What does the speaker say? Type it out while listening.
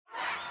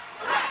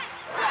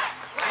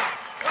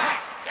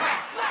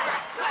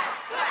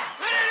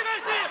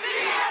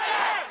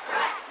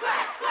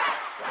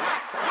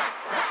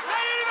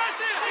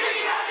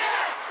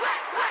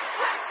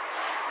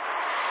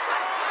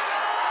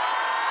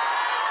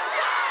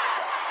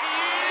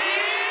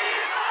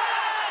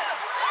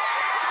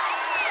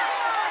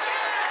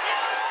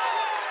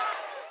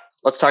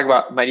let's talk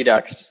about Mighty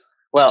Ducks.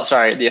 Well,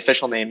 sorry, the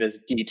official name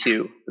is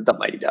D2, the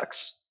Mighty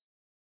Ducks.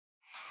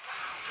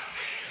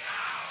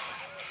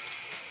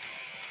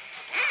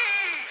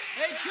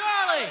 Hey,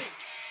 Charlie!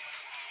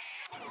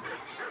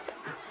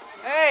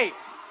 Hey,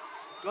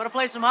 you want to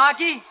play some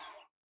hockey?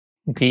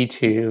 D2.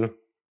 Can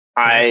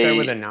I start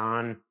with a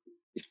non?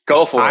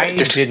 Go for it. I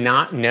did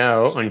not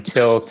know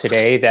until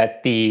today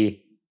that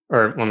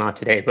not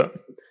today, but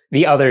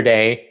the other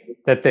day,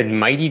 that the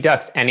Mighty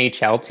Ducks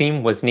NHL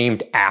team was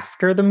named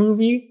after the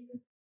movie.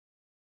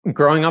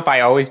 Growing up,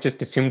 I always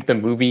just assumed the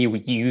movie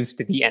used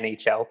the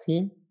NHL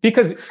team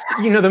because,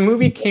 the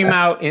movie came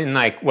out in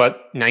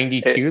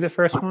 92, the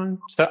first one?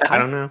 So I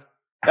don't know.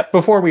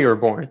 Before we were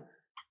born.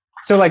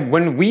 So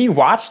when we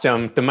watched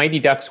them, the Mighty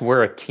Ducks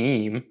were a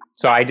team.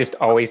 So I just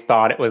always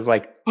thought it was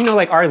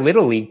our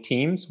Little League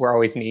teams were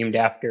always named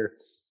after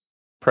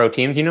pro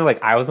teams.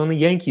 I was on the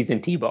Yankees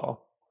in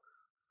T-ball.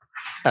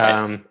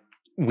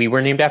 We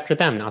were named after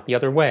them, not the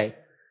other way.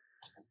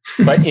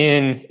 But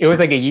it was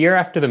a year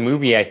after the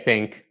movie, I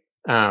think,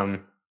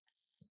 the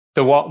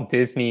Walt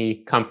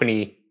Disney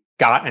Company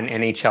got an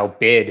NHL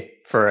bid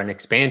for an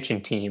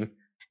expansion team,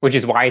 which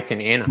is why it's in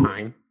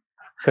Anaheim,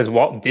 because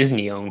Walt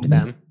Disney owned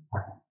them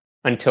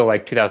until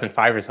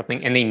 2005 or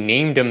something, and they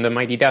named them the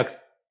Mighty Ducks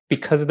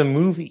because of the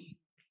movie.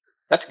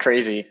 That's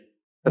crazy.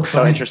 That's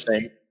so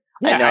interesting.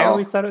 Yeah, I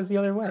always thought it was the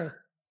other way.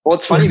 Well,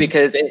 it's funny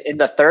because in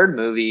the third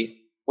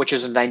movie, which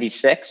was in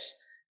 96,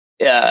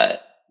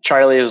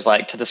 Charlie was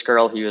to this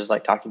girl he was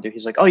talking to,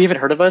 he's like, "Oh, you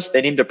haven't heard of us?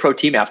 They named a pro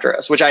team after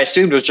us," which I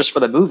assumed was just for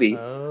the movie.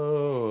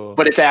 Oh.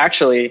 But it's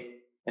actually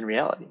in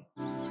reality.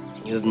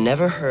 You have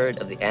never heard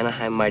of the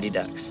Anaheim Mighty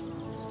Ducks.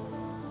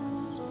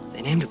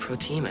 They named a pro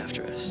team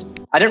after us.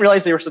 I didn't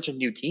realize they were such a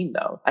new team,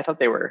 though. I thought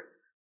they were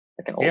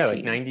an old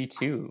team.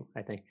 92,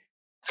 I think.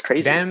 It's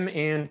crazy. Them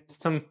and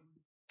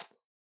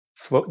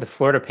the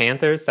Florida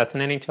Panthers, that's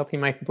an NHL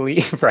team, I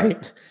believe, right?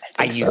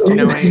 I used to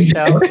know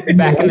NHL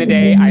back in the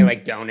day. I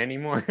don't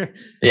anymore.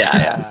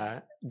 Yeah.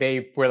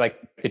 They were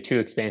the two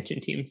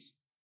expansion teams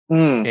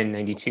in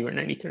 92 or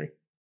 93.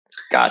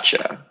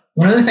 Gotcha.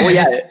 One other thing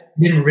I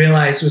didn't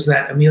realize was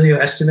that Emilio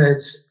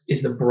Estevez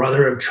is the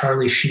brother of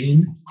Charlie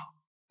Sheen.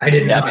 I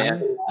didn't know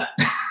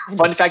that.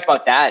 Fun fact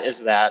about that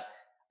is that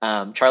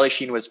Charlie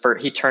Sheen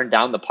he turned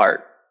down the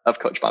part of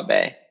Coach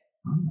Bombay.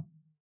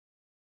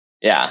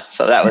 Yeah,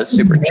 so that was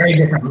super very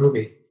different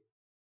movie.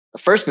 The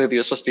first movie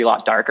was supposed to be a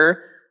lot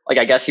darker.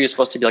 I guess he was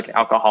supposed to be an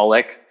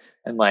alcoholic,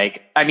 and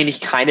he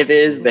kind of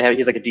is.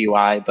 He's a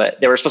DUI,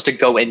 but they were supposed to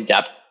go in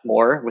depth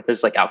more with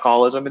his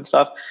alcoholism and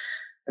stuff.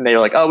 And they were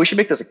like, "Oh, we should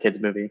make this a kids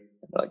movie."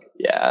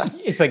 Yeah.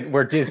 It's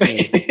we're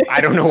Disney.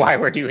 I don't know why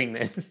we're doing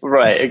this.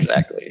 Right,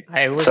 exactly.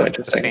 I was a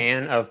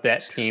fan of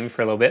that team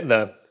for a little bit.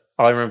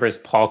 All I remember is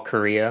Paul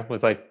Correa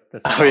was the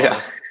star. Oh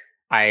yeah.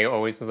 I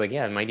always was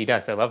Mighty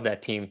Ducks. I love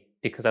that team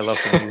because I love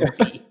the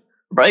movie.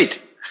 Right.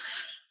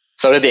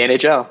 So did the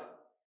NHL.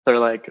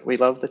 They're we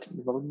love the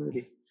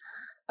movie.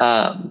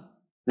 Now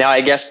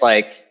I guess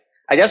one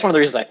of the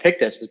reasons I picked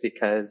this is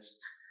because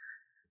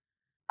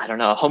I don't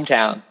know,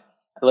 hometown.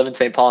 I live in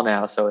St. Paul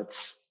now, so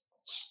it's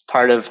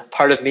part of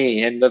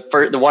me. And the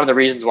one of the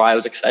reasons why I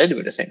was excited to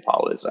move to St.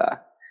 Paul was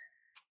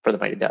for the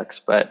Mighty Ducks.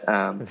 But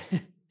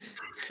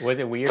was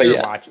it weird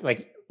to watch?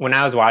 When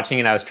I was watching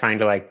it, I was trying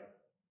to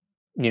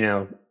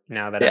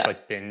now that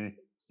I've been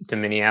to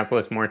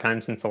Minneapolis more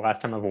times since the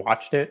last time I've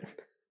watched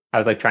it, I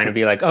was trying to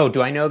be oh,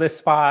 do I know this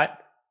spot?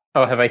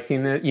 Oh, have I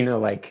seen the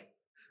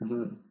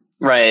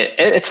Right.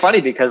 It's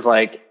funny because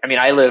I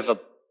live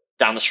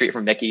down the street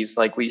from Mickey's.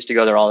 We used to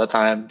go there all the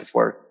time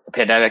before the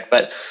pandemic.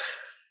 But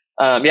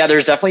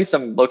there's definitely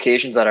some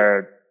locations that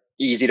are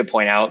easy to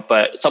point out.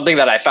 But something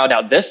that I found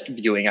out this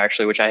viewing,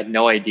 actually, which I had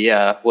no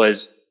idea,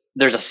 was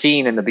there's a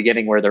scene in the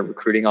beginning where they're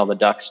recruiting all the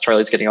Ducks.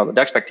 Charlie's getting all the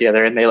Ducks back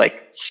together, and they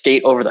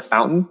skate over the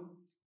fountain.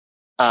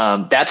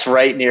 That's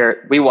right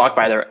near. We walk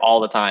by there all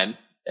the time.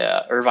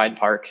 Irvine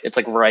Park. It's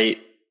right.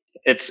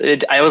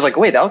 I was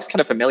wait, that looks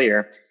kind of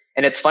familiar.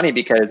 And it's funny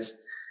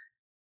because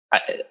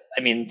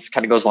it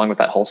kind of goes along with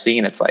that whole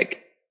scene. It's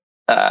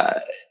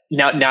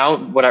now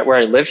where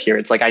I live here,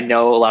 it's I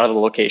know a lot of the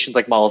locations,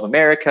 Mall of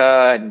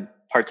America and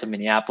parts of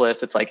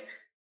Minneapolis. It's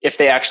if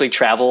they actually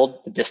traveled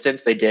the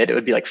distance they did, it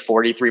would be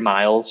 43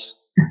 miles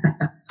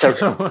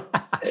to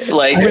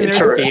when they're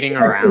skating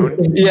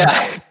around.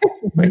 Yeah.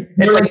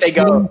 It's they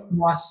go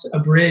across a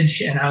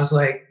bridge, and I was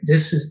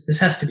this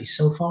has to be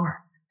so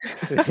far.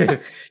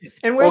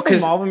 And where's the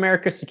Mall of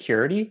America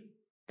security?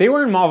 They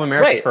were in Mall of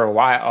America for a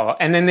while,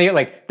 and then they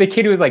the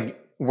kid who was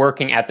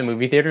working at the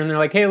movie theater, and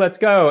they're "Hey, let's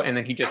go," and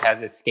then he just has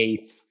his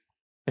skates,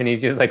 and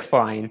he's just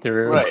flying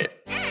through. Right.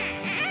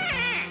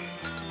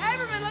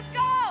 Everyone, let's go!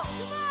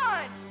 Come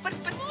on! But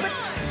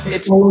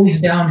it's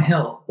always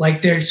downhill.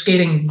 They're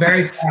skating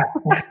very fast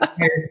the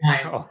entire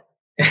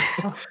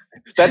time.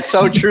 That's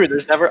so true.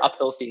 There's never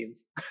uphill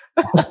scenes.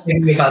 I was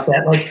thinking about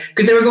that,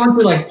 because they were going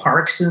through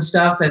parks and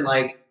stuff, and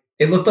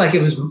it looked like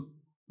it was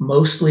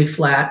mostly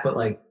flat, but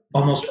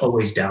almost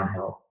always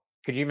downhill.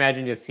 Could you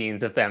imagine just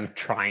scenes of them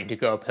trying to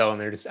go uphill and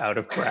they're just out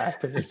of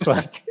breath? And it's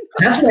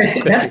That's what I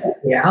think. That's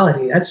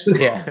reality. That's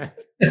Yeah.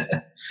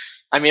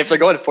 I mean, if they're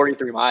going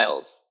 43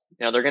 miles,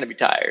 they're going to be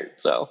tired.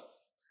 So,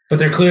 but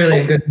they're clearly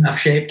in good enough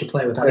shape to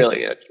play with us. really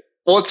good.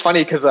 Well, it's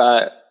funny because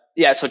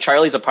so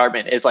Charlie's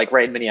apartment is like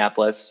right in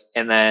Minneapolis,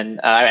 and then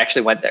I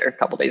actually went there a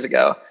couple days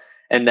ago,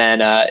 and then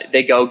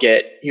they go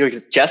get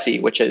Jesse,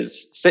 which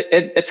is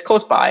it's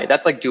close by.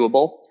 That's like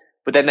doable.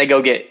 But then they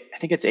go get, I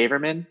think it's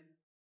Averman.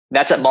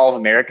 That's at Mall of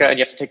America, and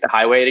you have to take the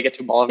highway to get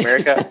to Mall of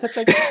America. That's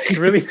like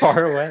really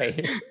far away.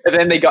 And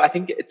then they go, I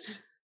think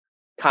it's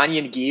Kanye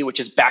and Gee, which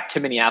is back to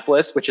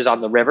Minneapolis, which is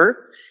on the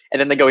river. And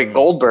then they go get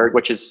Goldberg,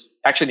 which is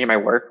actually near my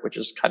work, which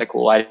is kind of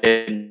cool. I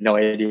had no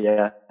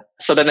idea.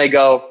 So then they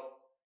go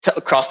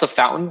across the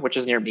fountain, which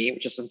is near me,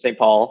 which is in St.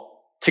 Paul,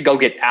 to go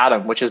get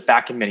Adam, which is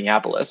back in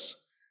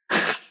Minneapolis.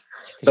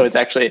 So it's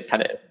actually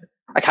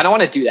I kind of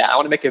want to do that. I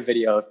want to make a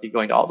video of me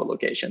going to all the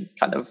locations.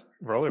 I'm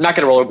not going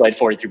to rollerblade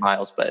 43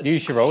 miles, but you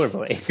should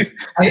rollerblade.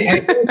 I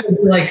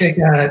feel like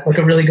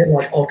a really good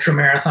like ultra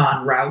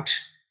marathon route.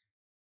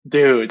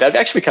 Dude, that'd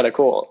actually be kind of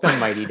cool. The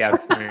Mighty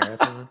Ducks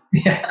marathon.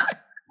 Yeah.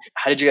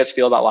 How did you guys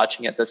feel about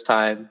watching it this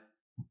time?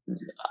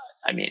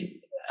 I mean,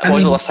 when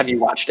was the last time you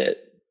watched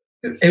it?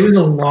 It was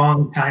a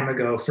long time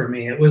ago for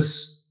me. It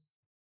was.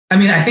 I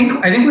mean, I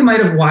think we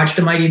might have watched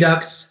the Mighty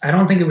Ducks. I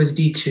don't think it was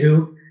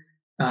D2.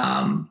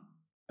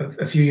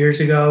 A few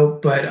years ago,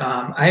 but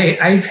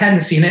I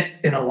hadn't seen it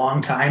in a long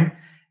time,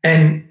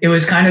 and it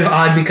was kind of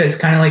odd because,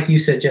 kind of like you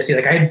said, Jesse,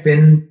 like I've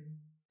been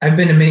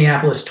to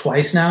Minneapolis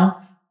twice now,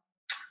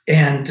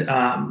 and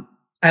I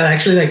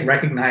actually like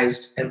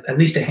recognized at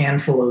least a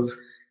handful of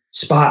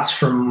spots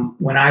from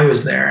when I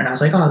was there, and I was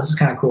like, oh, this is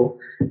kind of cool.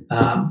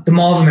 The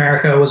Mall of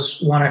America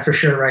was one I for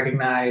sure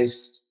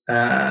recognized.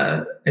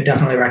 I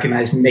definitely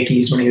recognized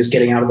Mickey's when he was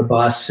getting out of the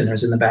bus and it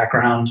was in the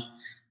background.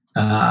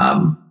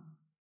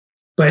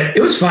 But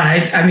it was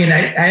fun. I mean,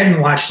 I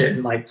hadn't watched it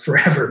in like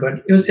forever,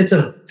 but it's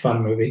a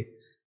fun movie.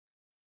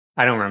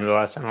 I don't remember the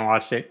last time I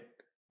watched it.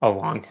 A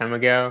long time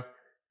ago.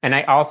 And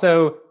I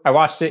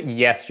watched it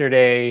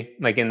yesterday,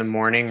 like in the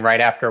morning,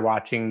 right after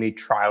watching the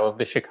Trial of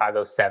the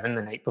Chicago 7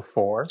 the night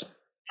before.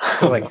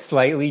 So like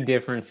slightly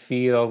different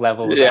feel,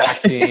 level of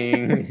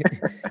acting,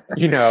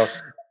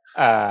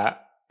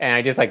 and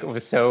I just like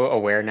was so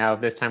aware now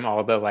of this time,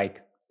 all the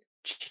like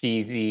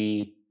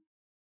cheesy,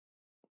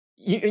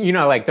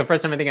 like the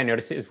first time I think I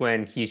noticed it is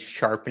when he's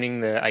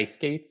sharpening the ice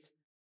skates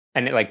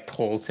and it like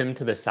pulls him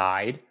to the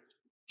side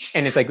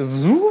and it's like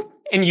zoop,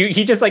 and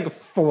he just like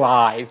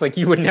flies. Like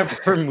you would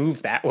never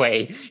move that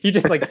way. He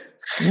just like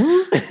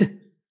swoop,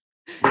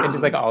 and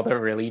just like all the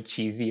really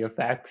cheesy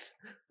effects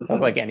of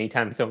like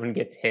anytime someone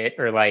gets hit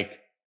or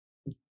like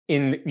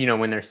in,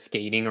 when they're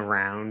skating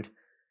around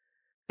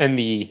and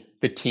the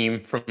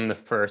team from the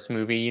first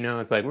movie,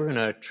 is like, we're going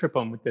to trip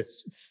them with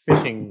this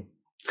fishing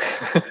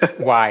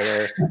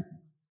wire,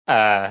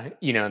 and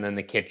then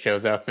the kid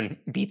shows up and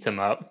beats him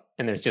up,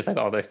 and there's just like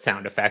all the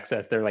sound effects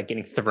as they're like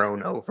getting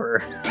thrown over.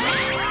 Hey,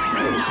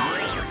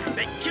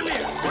 come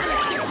here. Where you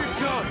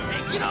going?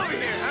 Hey, get over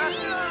here,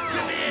 huh?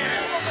 Come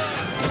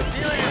here.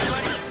 See you later,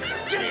 buddy.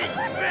 Give me a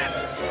grip.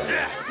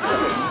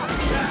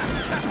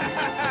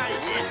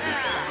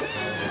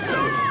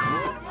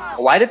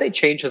 Why did they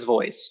change his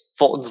voice,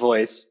 Fulton's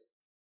voice,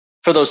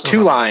 for those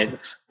two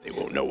lines? They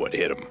won't know what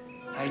hit them.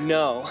 I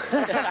know.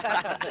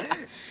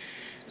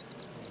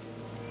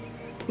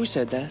 Who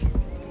said that?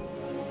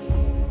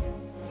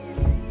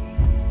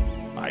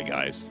 Hi,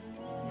 guys.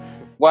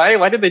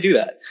 Why did they do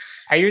that?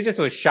 I just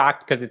was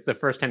shocked because it's the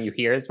first time you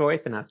hear his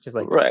voice, and I was just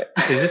like, Right.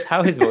 Is this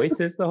how his voice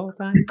is the whole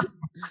time?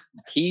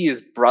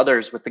 He's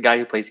brothers with the guy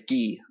who plays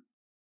Guy.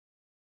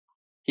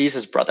 He's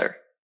his brother.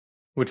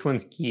 Which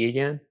one's Guy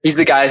again? He's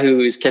the guy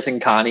who's kissing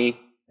Connie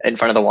in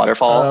front of the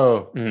waterfall.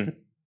 Oh,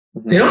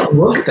 They don't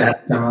look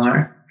that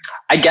similar.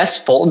 I guess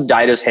Fulton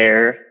dyed his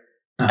hair.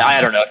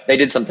 I don't know. They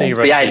did some things,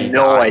 but yeah, I had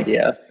no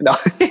idea. No,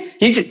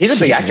 he's a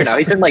big actor now.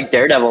 He's in like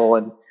Daredevil,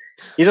 and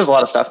he does a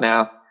lot of stuff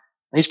now.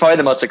 He's probably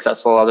the most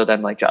successful, other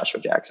than like Joshua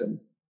Jackson.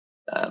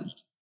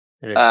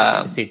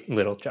 I see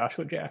little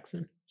Joshua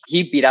Jackson.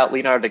 He beat out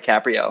Leonardo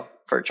DiCaprio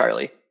for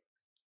Charlie.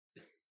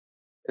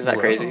 Isn't that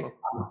crazy?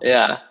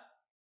 Yeah.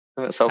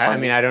 That's so funny. I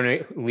mean, I don't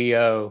know.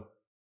 Leo.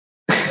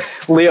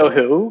 Leo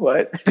who?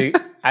 What?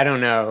 I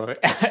don't know.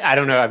 I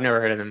don't know. I've never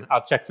heard of him.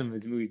 I'll check some of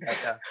his movies out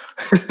though.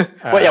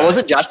 Wait, yeah,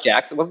 wasn't Josh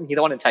Jackson? Wasn't he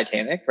the one in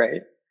Titanic,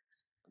 right?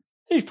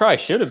 He probably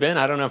should have been.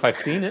 I don't know if I've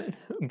seen it,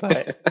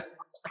 but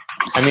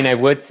I mean, I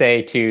would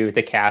say to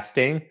the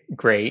casting,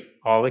 great,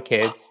 all the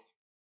kids.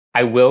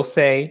 I will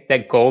say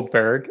that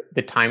Goldberg,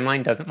 the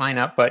timeline doesn't line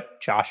up, but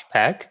Josh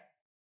Peck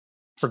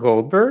for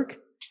Goldberg,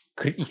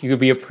 he could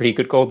be a pretty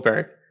good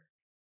Goldberg.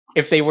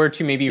 If they were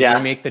to maybe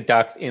remake the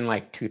Ducks in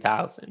like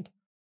 2000.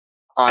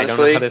 Honestly, I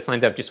don't know how this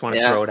lines up. Just want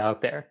to throw it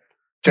out there.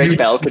 Drake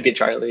Bell could be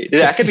Charlie.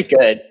 Dude, that could be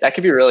good. That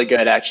could be really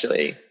good,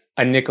 actually.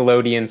 A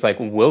Nickelodeon's like,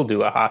 we'll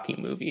do a hockey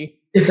movie.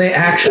 If they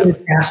actually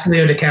cast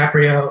Leo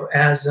DiCaprio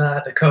as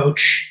the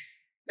coach,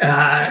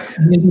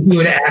 maybe he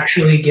would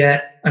actually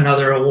get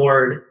another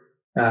award.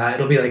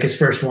 It'll be like his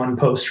first one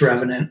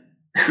post-Revenant.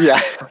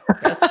 Yeah.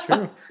 That's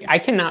true. I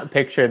cannot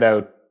picture,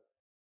 though,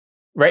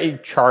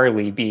 right?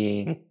 Charlie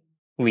being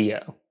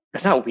Leo.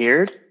 That's not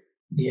weird.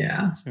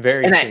 Yeah. It's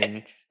very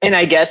strange. And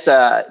I guess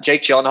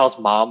Jake Gyllenhaal's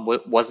mom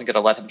wasn't going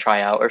to let him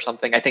try out or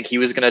something. I think he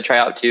was going to try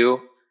out too.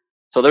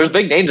 So there's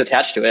big names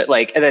attached to it.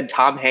 Like, and then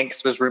Tom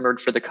Hanks was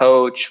rumored for the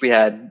coach. We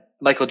had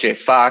Michael J.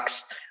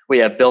 Fox. We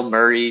have Bill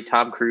Murray,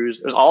 Tom Cruise.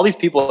 There's all these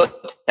people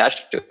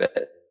attached to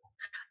it.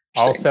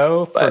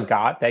 Also,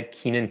 forgot that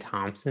Kenan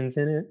Thompson's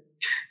in it.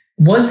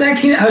 Was that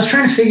Kenan? I was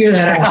trying to figure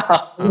that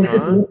out.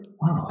 Uh-huh.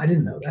 Oh, I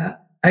didn't know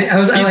that.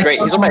 He's great.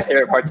 He's one of my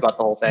favorite parts about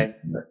the whole thing.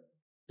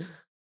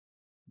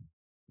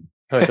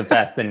 What's the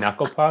best? The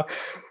knuckle puck?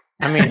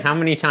 I mean, how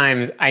many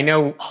times? I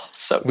know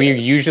we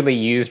usually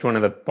used one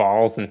of the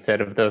balls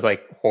instead of those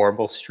like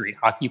horrible street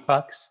hockey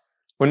pucks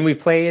when we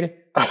played.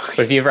 But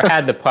if you ever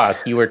had the puck,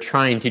 you were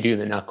trying to do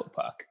the knuckle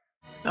puck.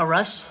 Now,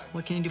 Russ,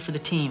 what can you do for the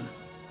team?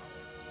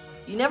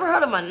 You never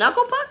heard of my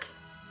knuckle puck?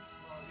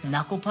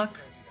 Knuckle puck?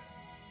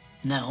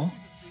 No.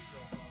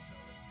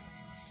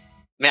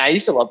 Man, I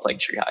used to love playing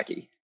street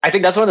hockey. I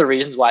think that's one of the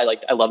reasons why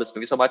I love this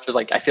movie so much. Was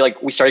I feel like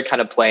we started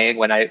kind of playing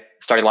when I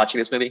started watching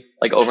this movie,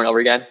 over and over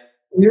again.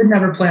 We would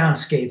never play on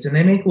skates, and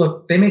they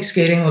make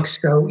skating look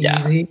so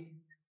easy.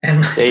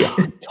 And they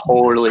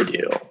totally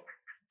do.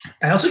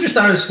 I also just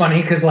thought it was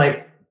funny because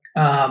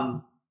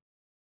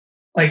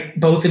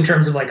both in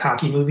terms of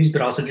hockey movies,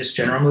 but also just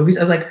general movies.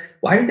 I was like,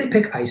 why did they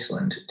pick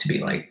Iceland to be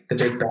the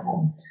big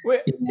bad?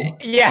 You know?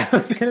 Yeah, I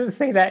was going to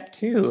say that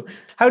too.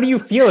 How do you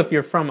feel if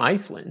you're from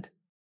Iceland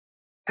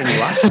and you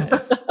watch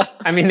this?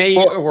 I mean, they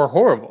were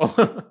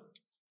horrible.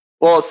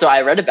 Well, so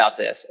I read about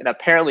this, and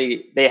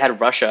apparently they had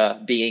Russia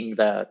being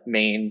the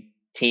main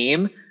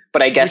team,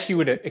 but I guess which you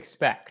would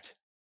expect,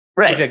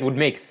 right? Which would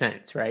make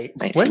sense, right?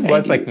 When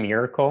was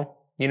Miracle?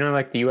 You know,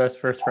 the U.S.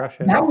 versus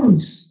Russia. That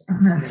was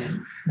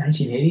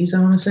 1980s, I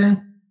want to say.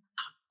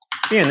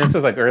 Yeah, and this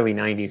was early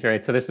 90s,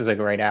 right? So this is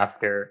right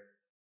after.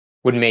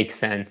 Would make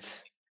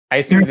sense. I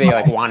assume they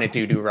wanted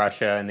to do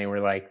Russia, and they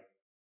were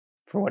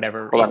for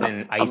whatever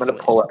reason, Iceland,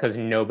 because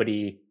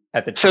nobody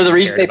at the time. So the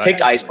reason they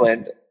picked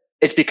Iceland.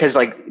 It's because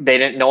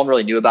no one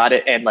really knew about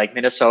it, and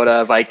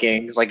Minnesota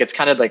Vikings, it's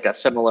kind of a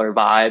similar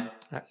vibe.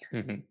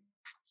 Mm-hmm.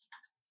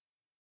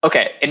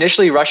 Okay,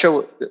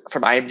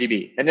 from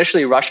IMDb,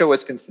 initially Russia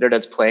was considered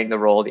as playing the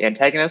role of the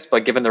antagonist,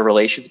 but given the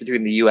relations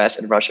between the U.S.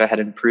 and Russia had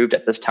improved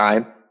at this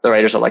time, the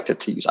writers elected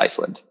to use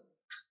Iceland.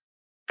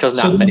 Because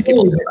not many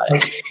people knew about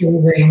it.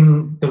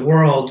 Saving the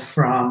world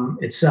from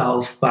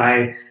itself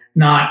by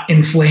not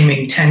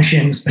inflaming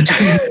tensions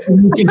between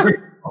the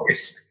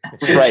powers.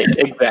 Right,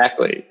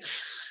 exactly.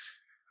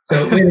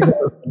 So way to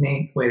go,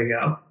 Disney. Way to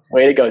go.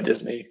 Way to go,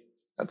 Disney.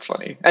 That's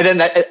funny. And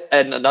then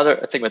and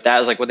another thing with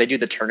that is when they do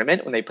the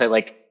tournament, when they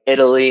play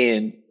Italy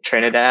and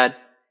Trinidad,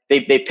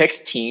 they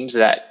picked teams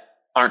that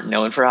aren't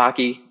known for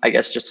hockey, I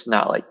guess, just to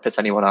not piss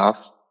anyone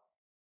off,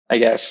 I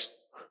guess.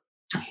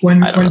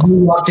 When you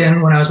walked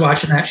in, when I was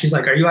watching that, she's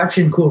like, "Are you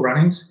watching Cool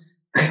Runnings?"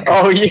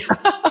 Oh, yeah.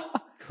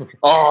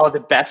 Oh, the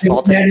best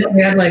multi.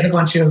 They had a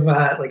bunch of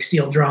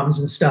steel drums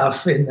and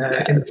stuff in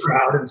the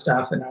crowd and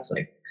stuff. And I was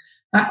like,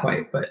 not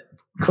quite, but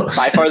close.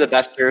 By far the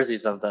best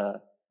jerseys of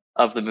the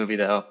movie,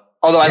 though.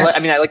 Although I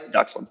like the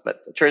Ducks ones,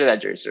 but the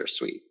Trinidad jerseys are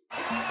sweet.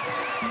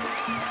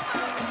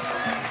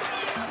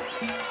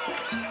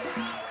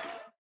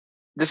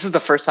 This is the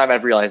first time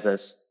I've realized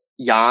this.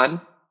 Jan,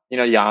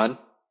 Jan,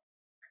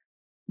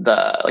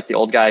 the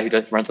old guy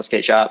who runs the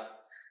skate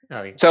shop.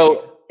 Oh, yeah.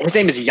 So his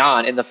name is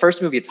Jan. In the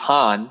first movie, it's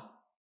Han,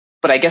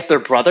 but I guess they're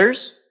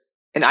brothers.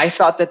 And I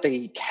thought that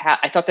they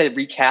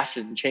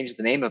recasted and changed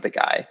the name of the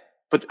guy.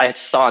 But I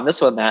saw in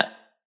this one that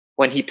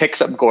when he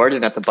picks up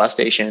Gordon at the bus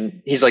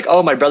station, he's like,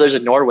 "Oh, my brother's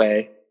in Norway."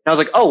 And I was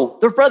like, "Oh,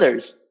 they're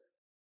brothers."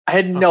 I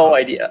had no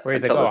idea. Where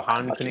he's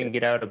Han couldn't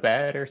get out of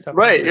bed or something.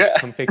 Right, yeah.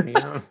 Come pick me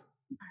up.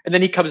 And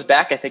then he comes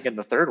back, I think, in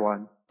the third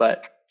one.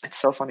 But it's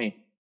so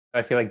funny.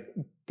 I feel like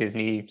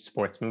Disney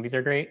sports movies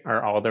are great,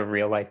 are all the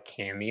real life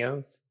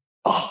cameos.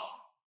 Oh,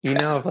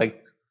 of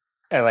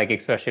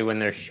especially when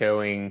they're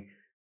showing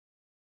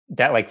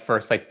that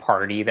first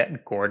party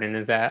that Gordon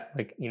is at,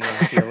 the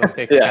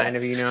Olympics kind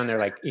of, and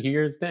they're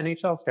here's the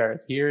NHL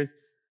stars, here's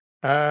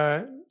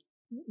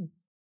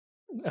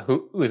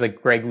who was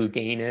Greg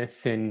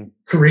Louganis and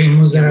Kareem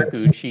was there.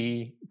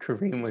 Gucci.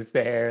 Kareem was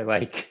there.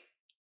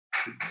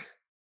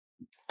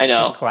 I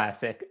know.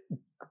 Classic.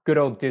 Good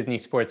old Disney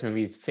sports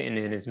movies fitting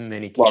in as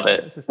many cameos. Love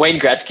it. Wayne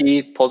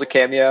Gretzky pulls a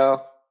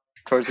cameo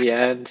towards the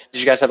end.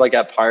 Did you guys have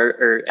a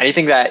part or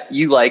anything that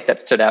you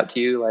that stood out to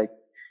you,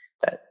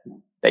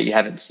 that you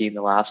haven't seen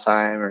the last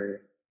time,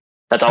 or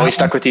that's always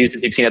stuck with you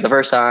since you've seen it the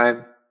first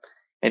time?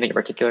 Anything in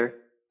particular?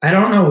 I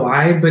don't know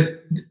why,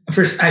 but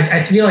first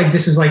I feel like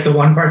this is the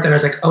one part that I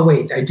was like, oh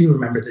wait, I do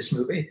remember this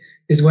movie,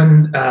 is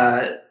when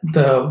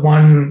the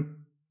one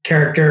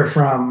character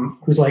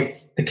who's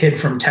the kid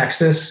from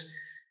Texas,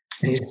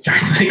 and he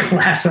starts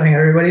lassoing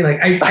everybody.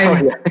 I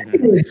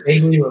really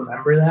vaguely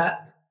remember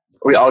that.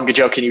 Are we all good?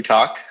 Joe, can you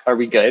talk? Are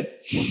we good?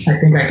 I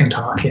think I can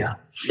talk. Yeah.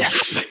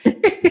 Yes.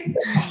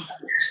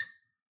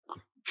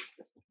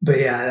 But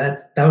yeah,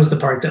 that was the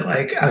part that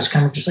I was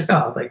kind of just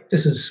oh,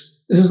 this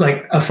is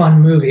a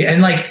fun movie.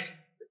 And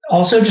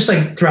also just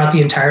like throughout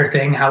the entire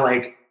thing, how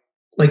like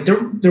there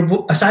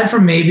aside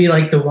from maybe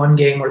like the one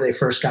game where they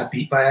first got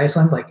beat by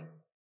Iceland, like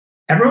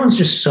everyone's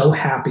just so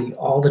happy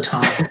all the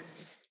time.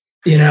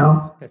 You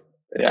know?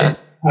 Yeah.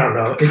 I don't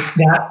know.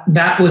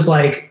 That was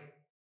like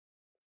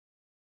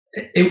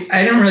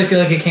I didn't really feel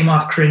like it came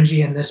off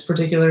cringy in this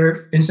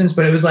particular instance,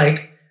 but it was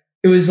like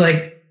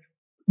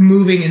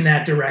moving in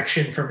that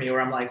direction for me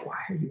where I'm like, why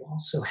are you all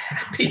so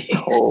happy?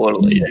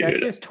 Totally, dude. That's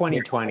just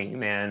 2020,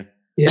 man.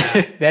 Yeah.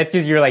 That's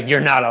just, you're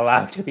not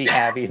allowed to be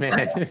happy,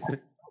 man. This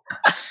is,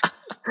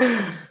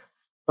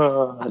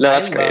 No,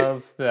 that's I great.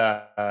 love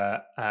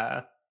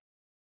the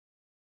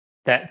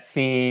that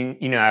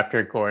scene,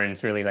 after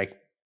Gordon's really like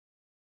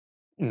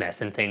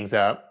messing things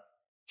up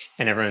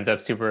and everyone's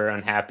up super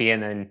unhappy,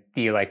 and then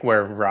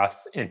where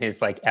Russ and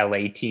his like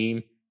LA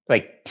team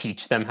like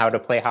teach them how to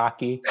play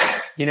hockey,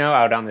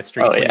 out on the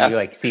streets when you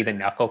like see the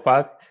knuckle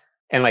puck.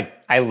 And like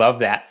I love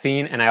that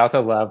scene, and I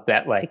also love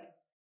that like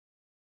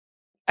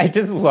I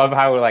just love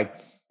how like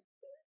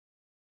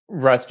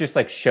Russ just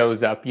like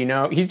shows up,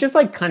 he's just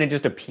like kind of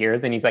just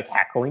appears and he's like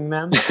heckling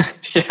them.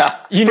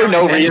 Yeah. For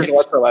no reason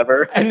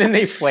whatsoever. And then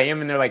they play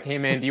him and they're like, hey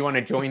man, do you want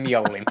to join the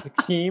Olympic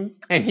team?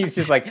 And he's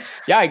just like,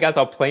 yeah, I guess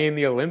I'll play in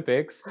the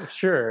Olympics.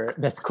 Sure.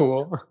 That's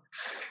cool.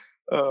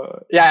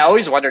 Yeah, I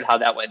always wondered how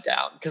that went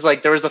down. Because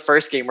like there was the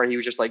first game where he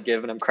was just like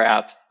giving him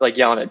crap, like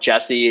yelling at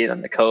Jesse and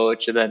then the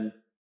coach, and then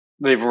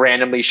they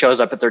randomly shows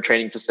up at their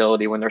training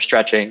facility when they're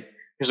stretching.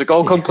 He's like,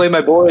 oh, come play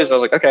my boys. I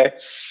was like, okay.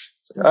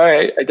 All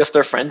right, I guess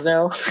they're friends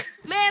now.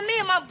 Man, me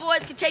and my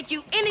boys can take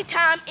you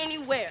anytime,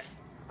 anywhere.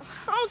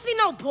 I don't see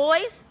no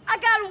boys. I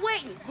got them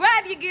waiting.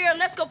 Grab your gear and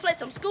let's go play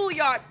some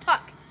schoolyard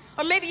puck.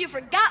 Or maybe you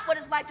forgot what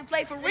it's like to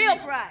play for real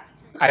pride.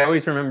 I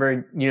always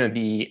remember,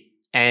 the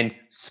end.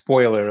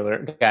 Spoiler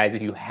alert, guys,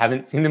 if you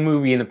haven't seen the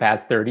movie in the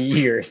past 30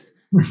 years,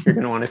 you're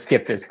going to want to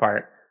skip this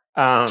part.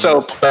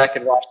 So back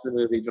and watch the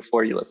movie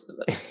before you listen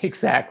to this.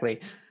 Exactly.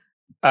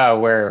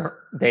 Where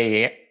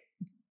they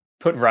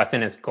put Russ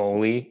in as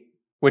goalie,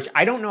 which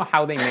I don't know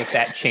how they make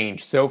that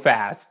change so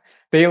fast.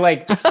 They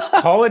like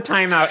call a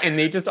timeout and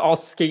they just all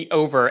skate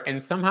over,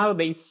 and somehow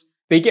they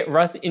get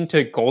Russ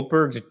into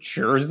Goldberg's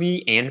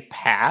jersey and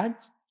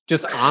pads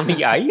just on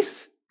the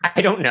ice.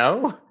 I don't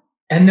know.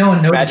 And no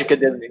one noticed. Magic of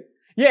Disney.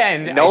 Yeah,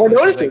 and no one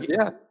notices.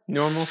 Yeah,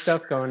 normal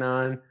stuff going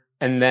on,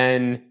 and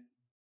then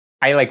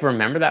I like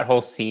remember that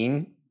whole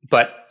scene,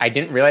 but I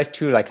didn't realize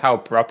too like how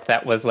abrupt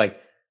that was.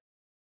 Like,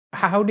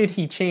 how did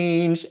he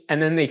change?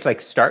 And then they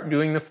like start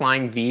doing the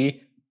flying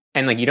V.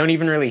 And like you don't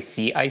even really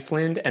see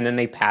Iceland, and then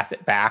they pass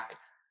it back,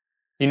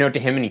 to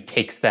him, and he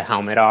takes the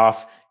helmet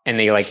off, and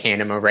they like hand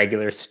him a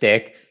regular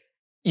stick.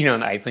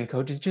 And the Iceland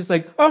coach is just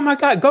like, "Oh my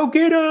god, go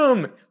get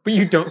him!" But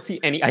you don't see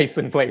any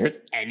Iceland players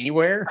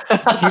anywhere.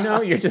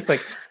 You're just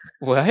like,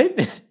 "What?"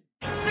 The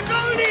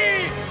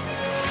goalie!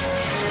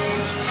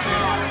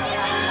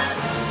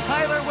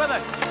 Tyler with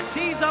it.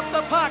 Tees up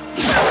the puck. With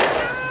the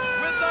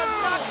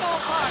knuckle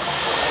puck.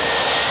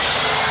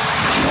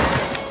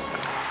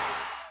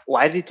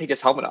 Why did he take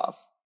his helmet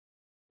off?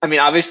 I mean,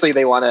 obviously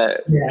they want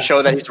to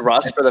show that he's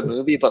Russ for the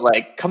movie, but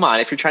like, come on,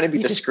 if you're trying to be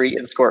discreet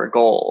and score a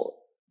goal,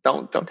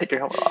 don't take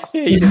your helmet off.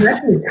 Yeah, you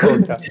actually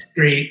could be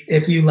discreet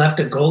if you left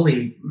a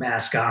goalie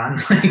mask on.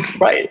 Like,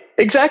 right,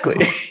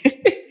 exactly.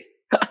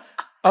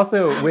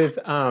 Also, with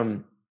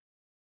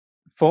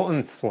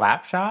Fulton's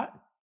slap shot,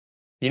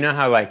 you know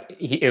how like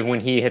when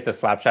he hits a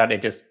slap shot,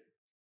 it just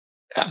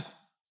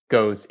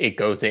goes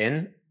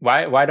in.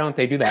 Why don't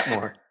they do that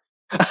more?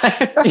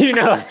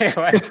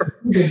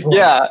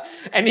 Yeah.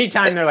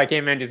 Anytime they're like,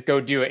 hey man, just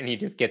go do it, and he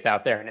just gets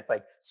out there and it's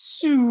like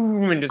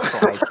zoom and just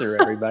flies through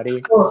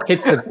everybody,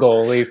 hits the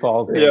goalie,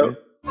 falls in.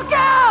 Look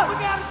out!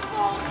 Look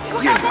out!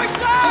 Look out, boys!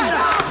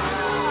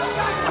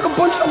 Like a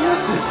bunch of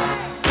wusses.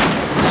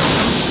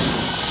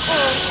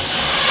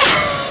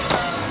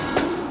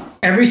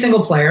 Every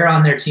single player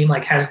on their team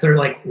like has their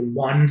like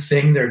one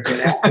thing they're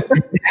good at.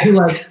 Who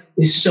like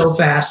is so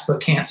fast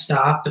but can't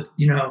stop.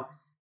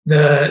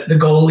 The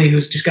goalie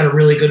who's just got a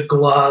really good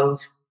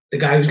glove, the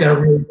guy who's got a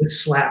really good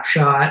slap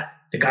shot,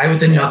 the guy with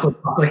the knuckle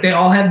puck. Like they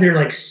all have their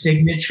like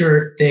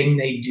signature thing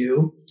they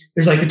do.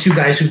 There's like the two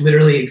guys who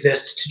literally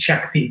exist to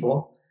check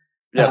people.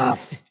 Yeah.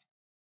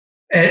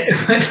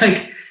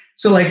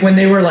 So when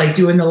they were like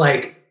doing the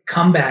like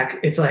comeback,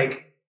 it's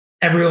like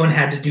everyone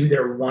had to do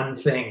their one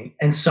thing,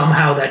 and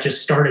somehow that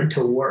just started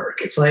to work.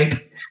 It's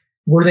like,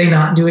 were they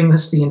not doing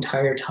this the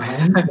entire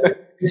time?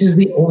 This is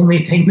the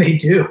only thing they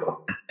do.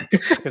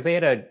 Because they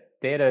had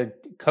a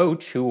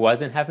coach who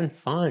wasn't having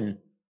fun.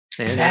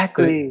 And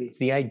exactly. That's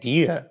the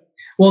idea.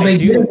 Well, they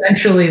did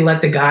eventually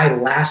let the guy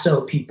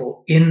lasso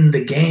people in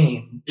the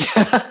game.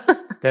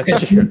 That's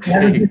true.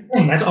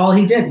 That's all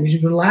he did. He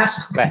just would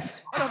lasso. What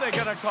are they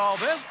going to call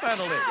this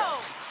penalty?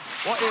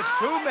 Well, it's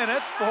 2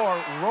 minutes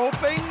for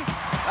roping.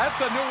 That's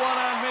a new one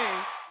on me.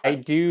 I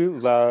do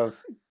love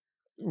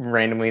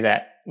randomly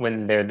that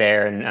when they're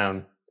there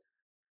and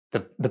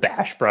the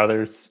Bash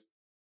brothers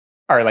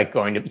are like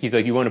going to, he's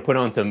like, you want to put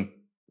on some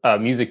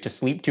music to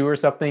sleep to or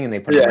something? And they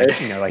put on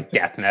like, like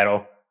death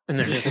metal. And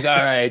they're just like,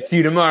 all right, see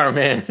you tomorrow,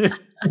 man.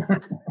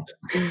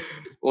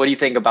 What do you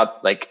think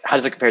about, like, how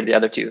does it compare to the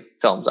other two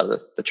films out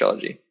of the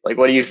trilogy? Like,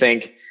 what do you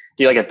think?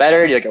 Do you like it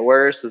better? Do you like it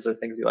worse? Is there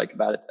things you like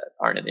about it that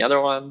aren't in the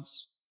other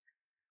ones?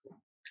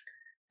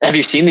 Have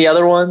you seen the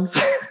other ones?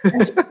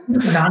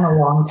 Not in a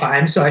long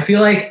time, so I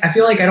feel like I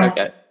don't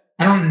Okay.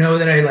 I don't know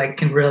that I like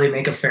can really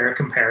make a fair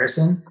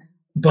comparison,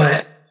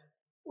 but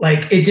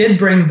like it did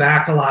bring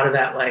back a lot of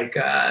that like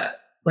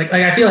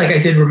I feel like I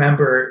did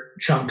remember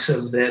chunks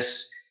of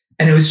this,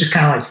 and it was just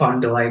kind of like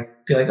fun to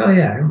like be like, oh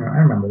yeah, I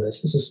remember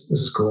this. This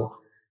is cool.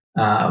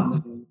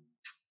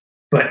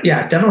 But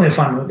yeah, definitely a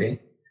fun movie.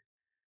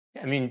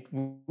 I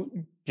mean,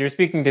 you're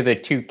speaking to the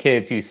two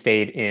kids who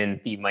stayed in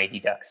the Mighty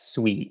Ducks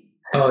suite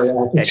Oh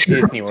yeah, at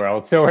Disney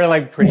World, so we're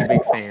like pretty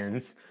big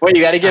fans. Well,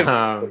 you got to give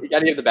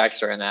the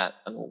backstory on that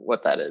and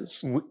what that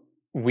is.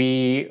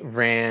 We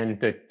ran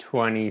the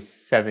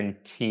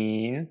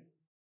 2017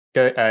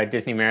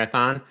 Disney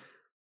Marathon.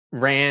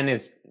 Ran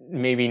is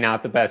maybe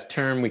not the best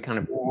term. We kind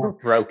of were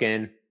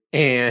broken,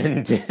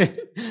 and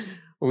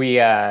we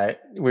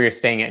were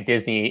staying at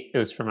Disney. It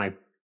was for my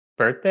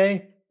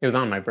birthday. It was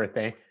on my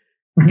birthday,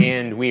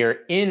 and we are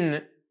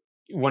in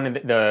one of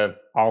the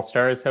All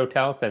Stars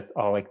hotels that's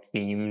all like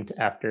themed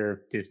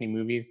after Disney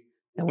movies,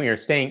 and we are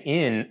staying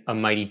in a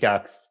Mighty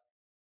Ducks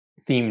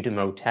themed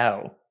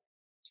motel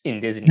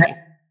in Disney.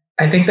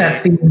 I think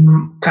that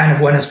theme kind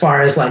of went as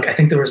far as like I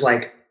think there was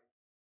like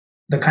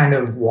the kind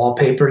of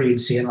wallpaper you'd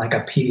see in like a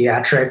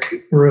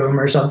pediatric room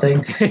or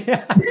something.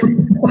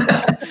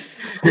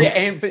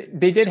 Yeah, but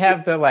they did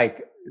have the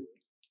like,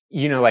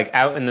 you know, like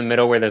out in the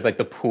middle where there's like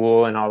the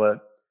pool and all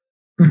the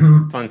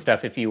fun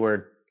stuff if you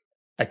were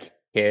a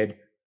kid.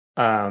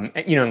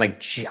 You know, like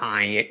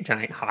giant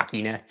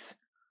hockey nets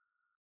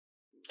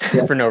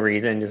for no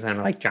reason, just kind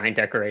of like giant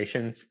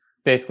decorations.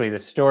 Basically, the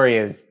story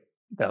is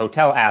the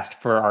hotel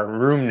asked for our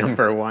room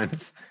number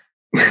once,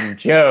 and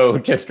Joe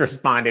just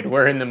responded,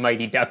 "We're in the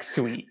Mighty Ducks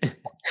suite."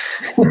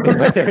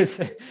 But there's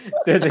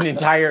an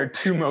entire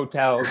 2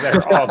 motels that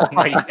are all the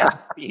Mighty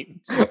Ducks themed.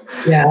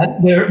 Yeah,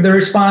 the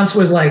response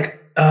was like,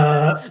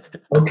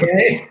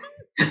 okay.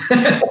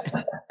 They're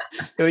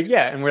like,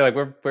 yeah, and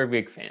we're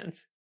big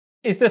fans.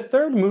 Is the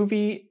third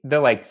movie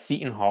the like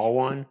Seton Hall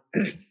one?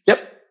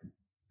 Yep.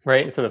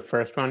 Right. So the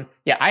first one,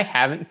 yeah, I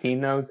haven't seen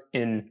those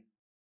in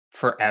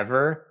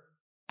forever.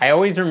 I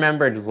always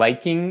remembered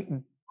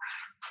liking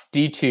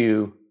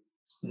D2.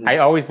 I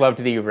always loved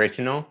the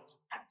original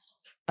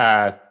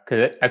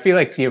because I feel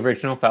like the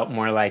original felt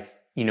more like,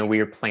 you know, we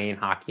were playing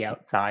hockey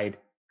outside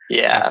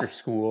after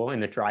school in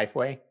the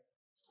driveway,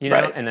 you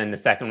know. Right. And then the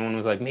second one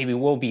was like, maybe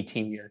we'll be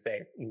Team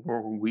USA,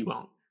 or we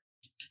won't.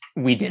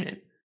 We didn't.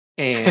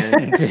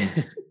 And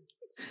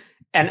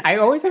and I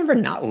always remember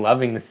not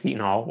loving the Seton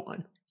Hall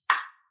one.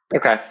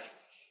 Okay.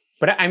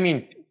 But I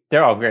mean,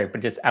 they're all great, but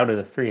just out of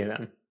the 3 of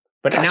them.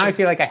 But now I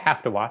feel like I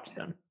have to watch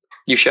them.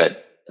 You should.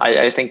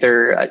 I think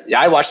they're.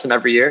 I watch them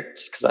every year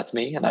just because that's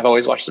me, and I've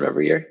always watched them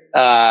every year.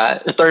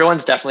 The third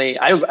one's definitely.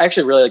 I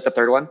actually really like the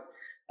third one.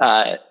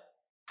 I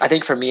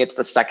think for me, it's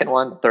the second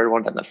one, the third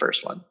one, then the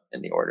first one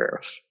in the order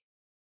of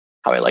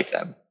how I like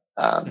them.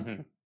 I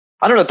don't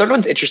know. The third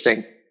one's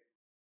interesting.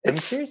 I'm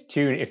curious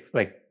too if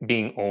like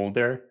being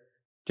older,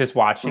 just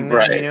watching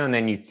them, you know, and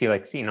then you'd see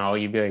like Seton Hall,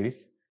 you'd be like,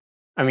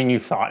 I mean, you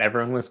thought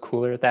everyone was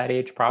cooler at that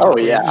age,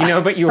 probably. Oh yeah. You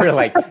know, but you were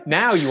like,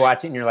 now you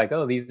watch it and you're like,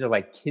 oh, these are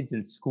like kids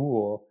in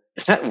school.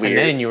 Isn't that weird?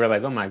 And then you were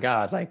like, oh my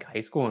God, like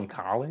high school and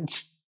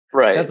college.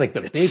 Right. That's like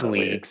the big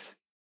leagues.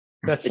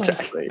 That's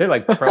exactly. Like, they're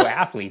like pro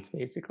athletes,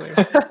 basically.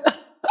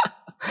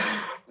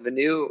 The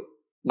new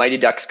Mighty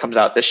Ducks comes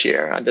out this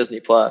year on Disney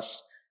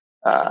Plus.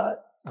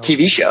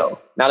 TV show,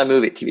 not a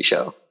movie, TV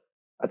show.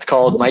 It's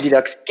called Mighty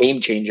Ducks Game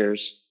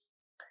Changers.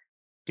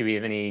 Do we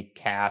have any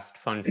cast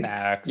fun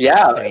facts?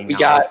 Yeah, we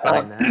got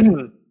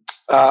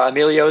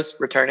Emilio's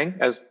returning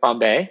as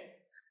Bombay.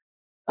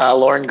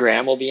 Lauren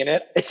Graham will be in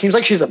it. It seems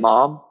like she's a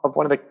mom of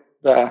one of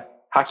the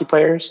hockey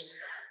players.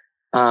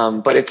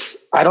 But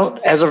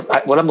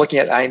what I'm looking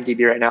at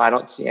IMDb right now, I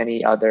don't see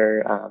any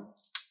other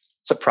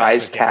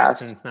surprise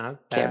cast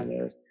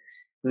cameos.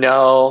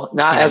 No,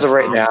 not as of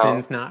right now.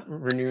 Thompson's not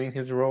renewing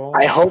his role.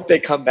 I hope they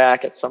come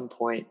back at some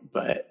point,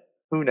 but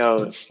who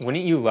knows?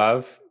 Wouldn't you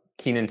love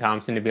Kenan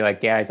Thompson to be like,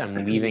 guys,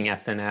 I'm leaving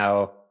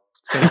SNL.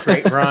 It's been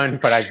a great run,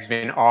 but I've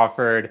been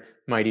offered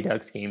Mighty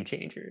Ducks Game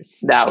Changers.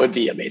 That would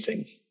be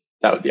amazing.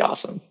 That would be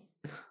awesome.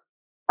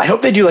 I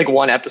hope they do like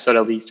one episode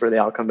at least where they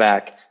all come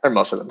back, or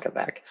most of them come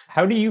back.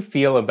 How do you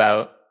feel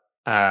about,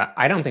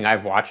 I don't think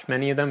I've watched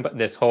many of them, but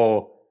this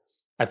whole,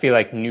 I feel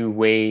like new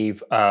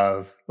wave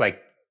of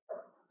like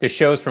the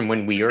shows from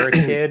when we were a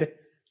kid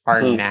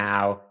are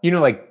now,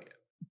 like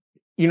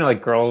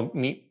Girl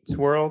Meets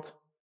World,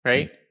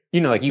 right?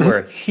 You know, like you were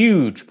a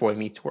huge Boy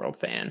Meets World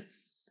fan.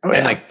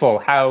 And like Full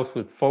House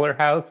with Fuller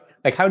House.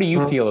 Like, how do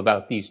you feel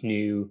about the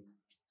new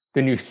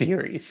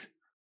series?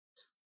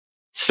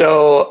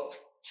 So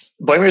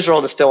Boy Meets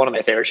World is still one of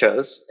my favorite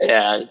shows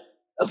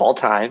of all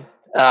time.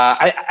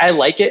 I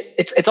like it.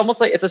 It's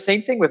almost like it's the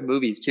same thing with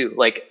movies too.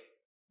 Like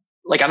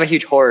like I'm a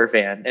huge horror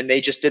fan, and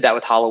they just did that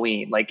with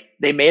Halloween. Like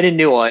they made a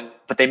new one,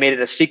 but they made it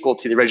a sequel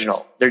to the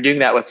original. They're doing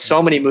that with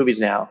so many movies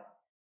now.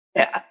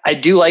 Yeah, I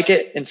do like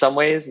it in some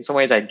ways. In some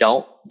ways, I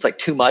don't. It's like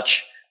too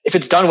much. If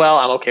it's done well,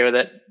 I'm okay with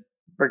it,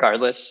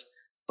 regardless.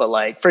 But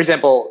like, for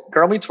example,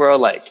 Girl Meets World,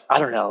 like I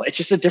don't know, it's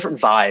just a different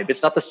vibe.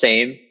 It's not the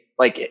same.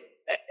 Like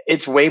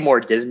it's way more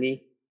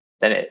Disney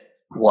than it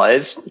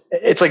was.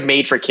 It's like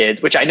made for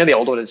kids, which I know the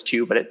old one is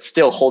too, but it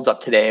still holds up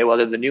today.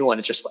 Whether the new one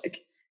is just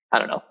like, I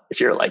don't know, if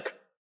you're like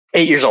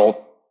 8 years old,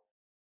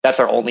 that's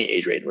our only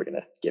age range we're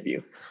gonna give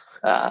you.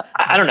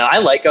 I don't know. I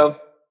like them,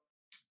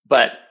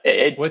 but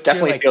it What's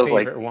definitely your, like, feels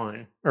favorite like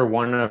one or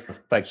one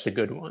of like the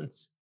good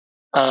ones.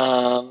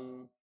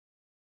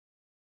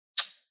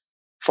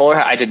 Fuller.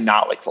 I did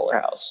not like Fuller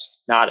House.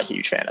 Not a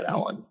huge fan of that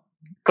one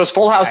because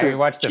Full House is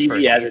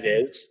cheesy as it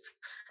is,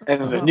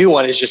 and the new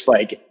one is just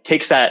like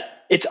takes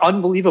that. It's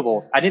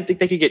unbelievable. I didn't think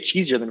they could get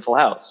cheesier than Full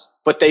House,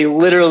 but they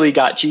literally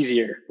got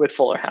cheesier with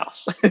Fuller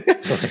House.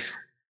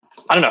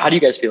 I don't know. How do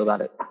you guys feel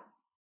about it?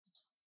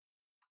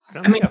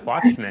 I mean, I've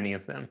watched many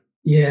of them.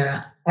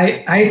 Yeah,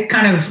 I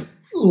kind of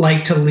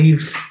like to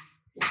leave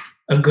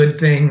a good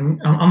thing,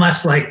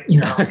 unless like, you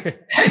know,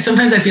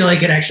 sometimes I feel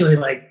like it actually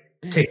like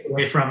takes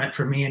away from it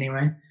for me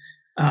anyway.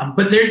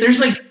 But there's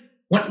like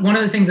one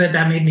of the things that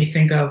made me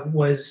think of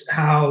was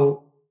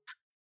how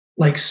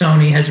like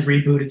Sony has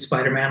rebooted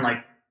Spider-Man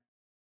like,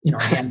 you know,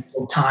 a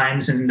handful of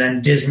times, and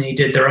then Disney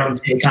did their own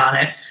take on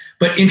it.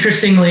 But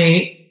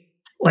interestingly,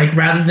 like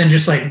rather than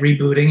just like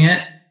rebooting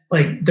it,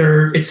 like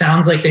it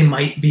sounds like they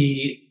might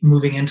be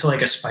moving into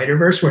like a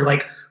Spider-Verse where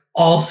like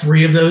all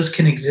three of those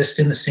can exist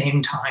in the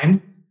same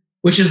time,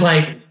 which is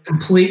like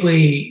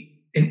completely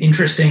an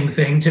interesting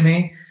thing to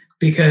me,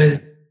 because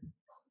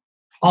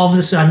all of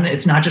a sudden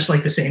it's not just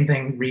like the same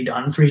thing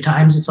redone 3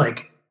 times. It's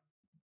like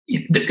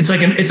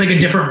a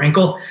different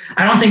wrinkle.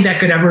 I don't think that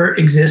could ever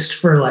exist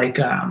for like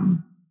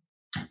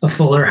a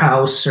Fuller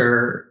House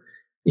or,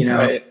 you know,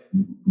 right.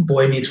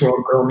 Boy Meets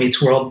World, Girl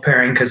Meets World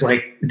pairing, because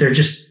like they're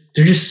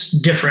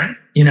just different,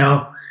 you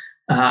know.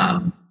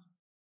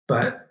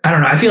 But I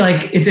don't know. I feel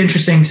like it's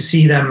interesting to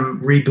see them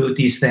reboot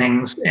these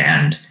things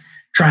and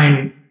try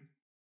and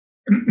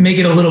make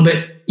it a little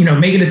bit, you know,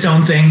 make it its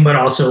own thing, but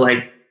also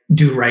like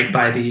do right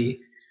by the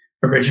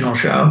original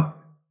show.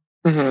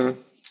 Mm-hmm.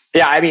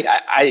 Yeah, I mean,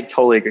 I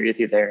totally agree with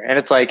you there. And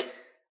it's like,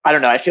 I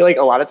don't know. I feel like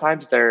a lot of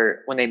times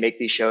when they make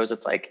these shows,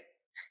 it's like,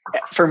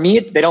 for me,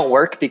 they don't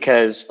work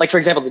because, like, for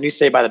example, the new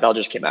Saved by the Bell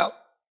just came out,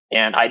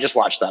 and I just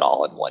watched that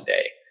all in one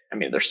day. I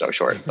mean, they're so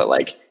short, but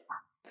like,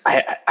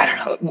 I don't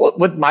know.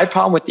 What my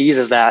problem with these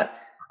is that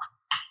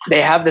they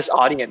have this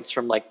audience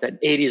from like the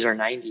 80s or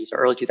 90s or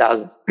early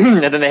 2000s,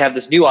 and then they have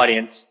this new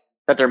audience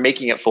that they're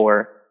making it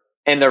for,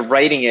 and they're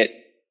writing it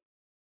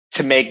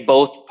to make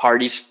both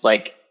parties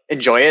like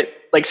enjoy it.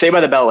 Like Saved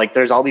by the Bell, like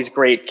there's all these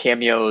great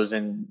cameos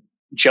and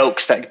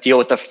jokes that deal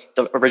with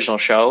the original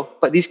show,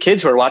 but these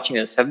kids who are watching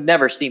this have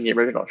never seen the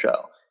original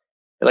show.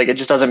 Like it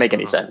just doesn't make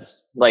any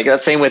sense. Like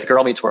that's same with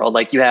Girl Meets World.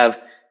 Like you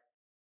have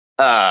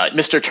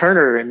Mr.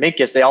 Turner and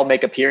Minkus, they all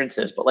make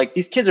appearances, but like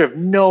these kids have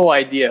no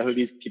idea who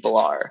these people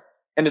are,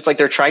 and it's like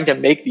they're trying to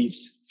make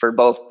these for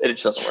both. It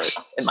just doesn't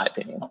work, in my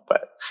opinion.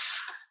 But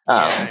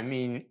yeah, I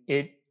mean,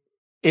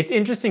 it's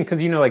interesting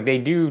because, you know, like they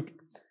do.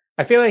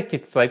 I feel like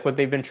it's like what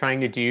they've been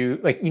trying to do.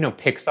 Like, you know,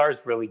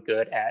 Pixar's really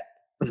good at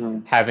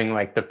having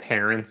like the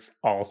parents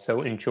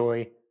also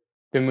enjoy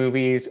the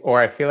movies,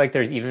 or I feel like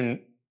there's even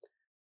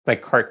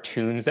like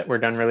cartoons that were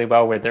done really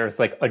well where there's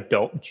like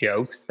adult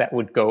jokes that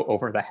would go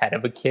over the head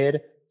of a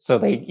kid. So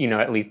they, you know,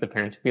 at least the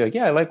parents would be like,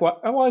 yeah, I like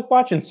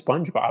watching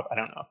SpongeBob. I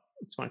don't know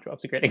if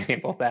SpongeBob's a great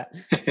example of that,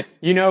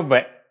 you know,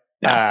 but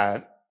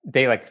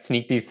they like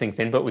sneak these things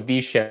in. But with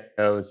these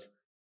shows,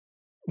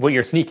 what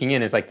you're sneaking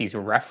in is like these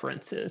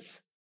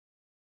references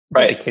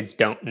that the kids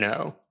don't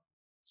know.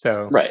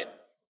 So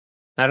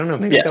I don't know.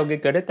 Maybe they'll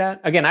get good at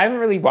that. Again, I haven't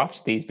really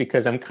watched these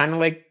because I'm kind of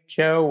like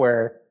Joe,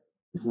 where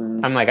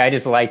I'm like, I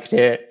just liked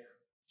it.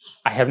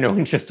 I have no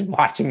interest in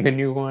watching the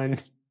new one.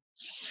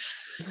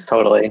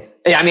 Totally.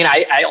 Yeah, I mean,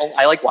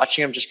 I like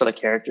watching them just for the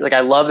character. Like,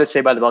 I love the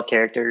Saved by the Bell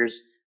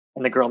characters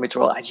and the Girl Meets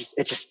World. It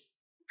just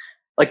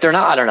like they're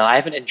not. I don't know. I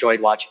haven't enjoyed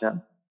watching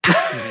them.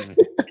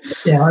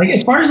 Yeah, like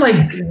as far as like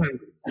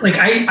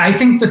I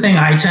think the thing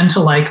I tend to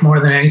like more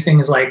than anything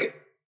is like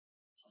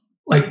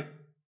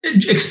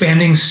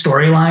expanding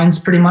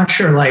storylines, pretty much,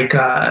 or like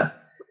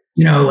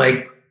you know,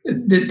 like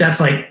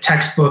that's like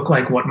textbook,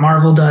 like what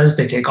Marvel does.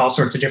 They take all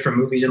sorts of different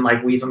movies and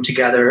like weave them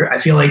together. I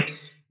feel like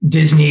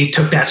Disney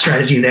took that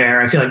strategy there.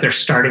 I feel like they're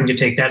starting to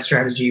take that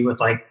strategy with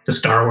like the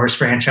Star Wars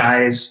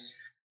franchise.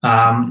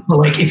 But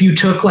like if you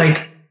took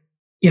like,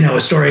 you know,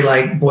 a story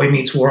like Boy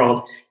Meets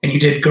World and you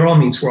did Girl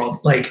Meets World,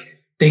 like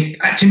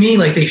to me,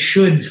 like they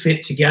should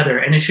fit together,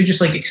 and it should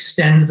just like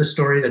extend the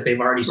story that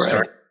they've already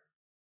started.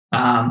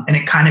 And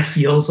it kind of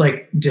feels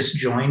like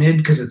disjointed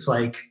because it's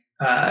like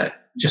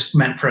just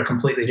meant for a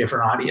completely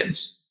different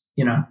audience,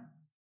 you know?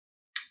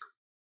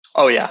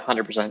 Oh yeah,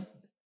 100%.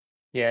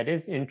 Yeah, it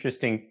is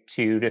interesting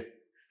too to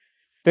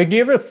Like, do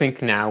you ever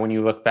think now when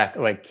you look back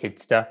at like kid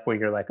stuff where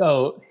you're like,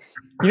 oh,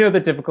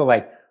 the typical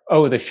like,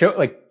 oh, the show,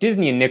 like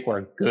Disney and Nick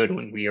were good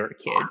when we were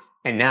kids,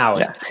 and now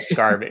it's just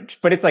garbage.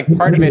 But it's like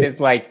part of it is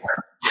like,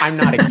 I'm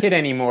not a kid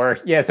anymore.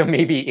 Yeah, so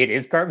maybe it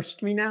is garbage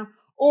to me now.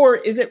 Or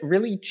is it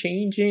really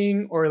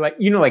changing? Or like,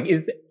 like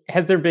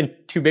has there been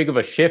too big of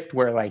a shift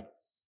where like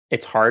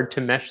it's hard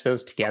to mesh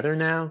those together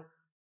now?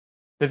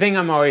 The thing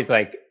I'm always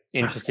like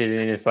interested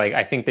in is like,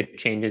 I think the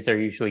changes are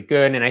usually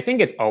good, and I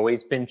think it's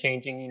always been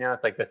changing.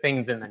 It's like the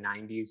things in the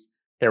 90s,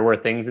 there were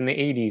things in the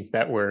 80s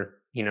that were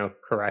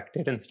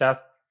corrected and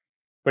stuff,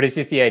 but it's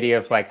just the idea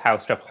of like how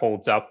stuff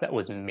holds up that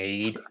was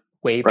made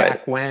way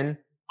back when,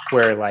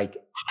 where like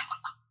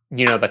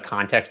the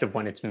context of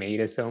when it's made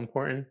is so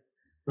important.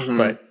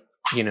 But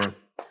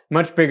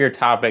much bigger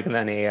topic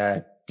than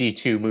a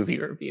D2 movie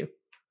review.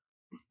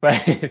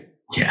 But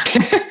yeah.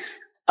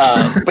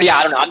 But yeah,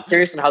 I don't know. I'm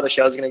curious on how the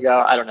show is going to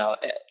go. I don't know.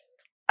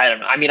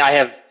 I mean, I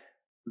have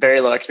very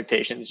low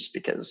expectations just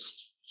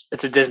because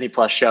it's a Disney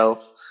Plus show.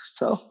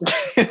 So,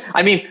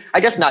 I mean,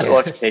 I guess not low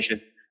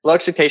expectations. Low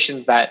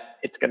expectations that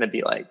it's going to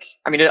be like,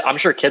 I mean, I'm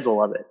sure kids will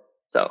love it.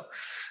 So,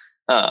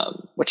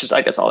 which is,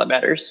 I guess, all that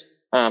matters.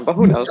 But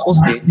who knows? We'll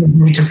see.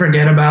 Don't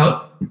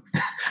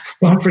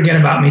forget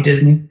about me,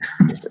 Disney.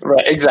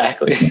 Right,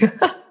 exactly.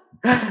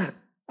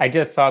 I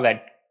just saw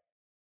that,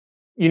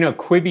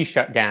 Quibi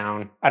shut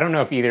down. I don't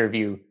know if either of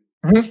you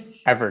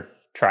ever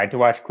tried to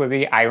watch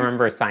Quibi. I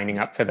remember signing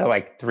up for the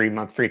like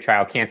 3-month free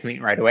trial, canceling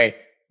it right away.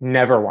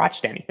 Never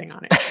watched anything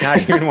on it.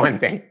 Not even one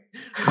thing.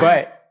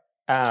 But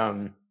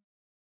that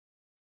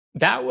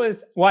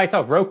was, I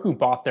saw Roku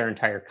bought their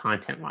entire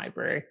content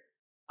library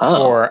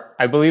for,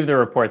 I believe the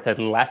report said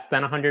less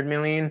than 100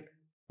 million,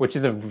 which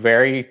is a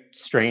very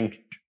strange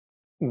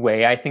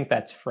way I think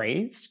that's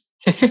phrased.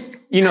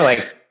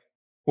 Like,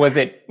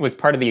 was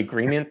part of the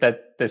agreement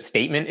that the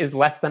statement is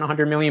less than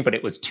 100 million, but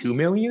it was 2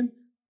 million?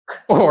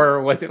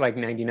 Or was it like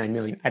 99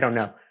 million? I don't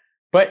know.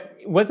 But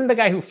wasn't the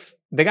guy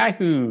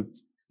who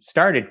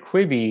started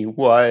Quibi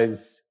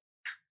was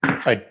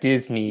a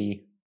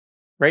Disney,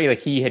 right? Like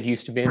he had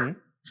used to been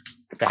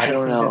the head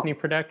of some Disney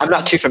production. I'm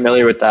not too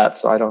familiar with that,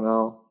 so I don't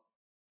know.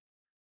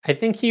 I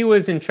think he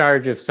was in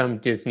charge of some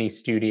Disney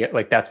studio.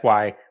 Like that's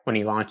why when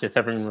he launched this,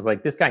 everyone was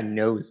like, this guy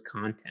knows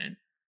content,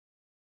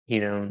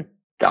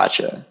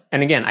 Gotcha.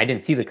 And again, I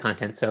didn't see the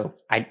content, so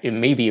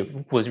maybe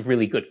it was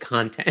really good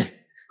content.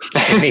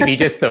 Maybe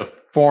just the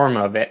form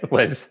of it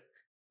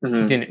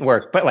didn't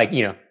work. But like,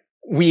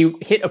 we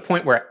hit a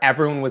point where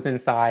everyone was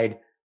inside.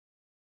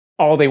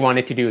 All they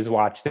wanted to do is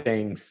watch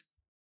things.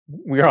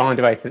 We were all on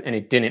devices and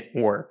it didn't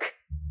work.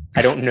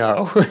 I don't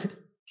know.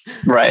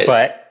 Right.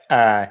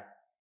 But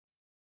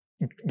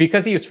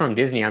because he was from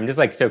Disney, I'm just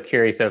like so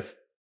curious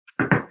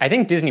I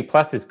think Disney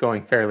Plus is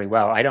going fairly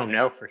well. I don't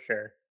know for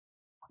sure.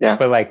 Yeah.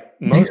 But like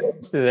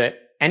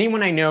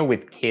anyone I know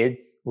with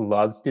kids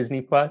loves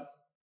Disney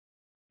Plus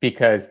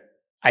because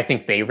I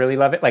think they really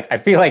love it. Like I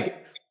feel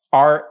like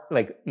our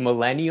like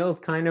millennials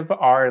kind of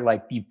are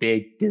like the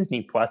big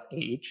Disney Plus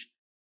age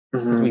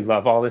because we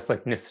love all this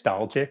like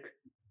nostalgic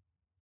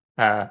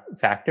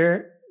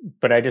factor.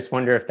 But I just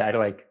wonder if that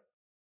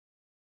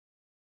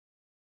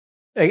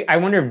I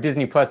wonder if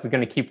Disney Plus is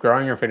going to keep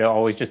growing or if it'll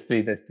always just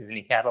be this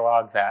Disney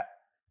catalog that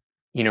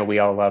we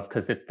all love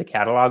because it's the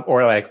catalog,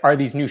 or like, are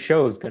these new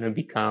shows going to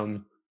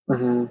become,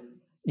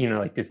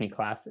 like Disney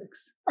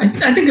classics?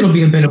 I think it'll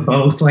be a bit of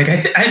both. Like,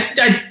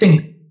 I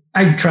think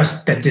I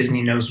trust that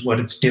Disney knows what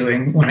it's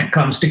doing when it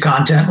comes to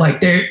content.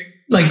 Like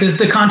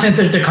the content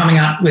that they're coming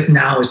out with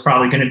now is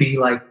probably going to be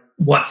like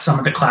what some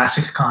of the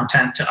classic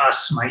content to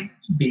us might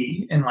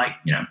be in like,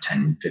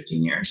 10,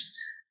 15 years.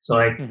 So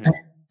like,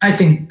 I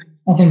think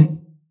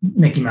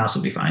Mickey Mouse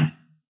will be fine.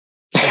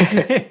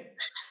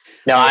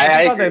 No,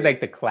 I agree. Like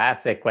the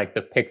classic, like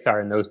the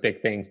Pixar and those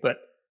big things. But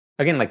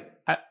again, like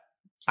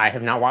I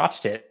have not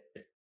watched it.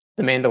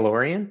 The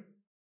Mandalorian?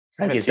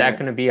 Like, is that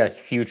going to be a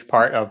huge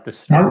part of the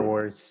Star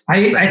Wars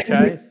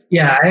franchise?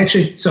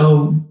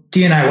 So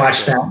Dee and I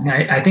watched that, and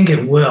I think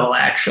it will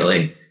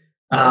actually.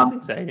 That's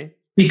exciting.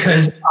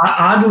 Because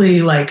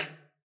oddly, like,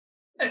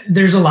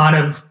 there's a lot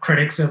of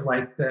critics of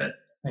I'm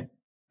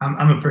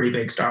a pretty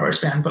big Star Wars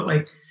fan, but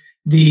like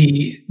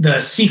the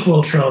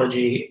sequel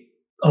trilogy,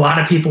 a lot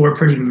of people were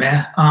pretty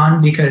meh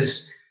on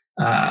because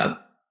of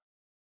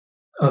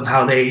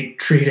how they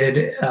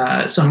treated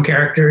some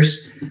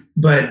characters.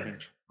 But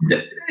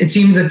it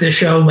seems that this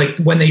show, like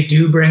when they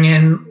do bring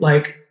in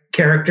like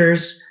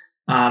characters,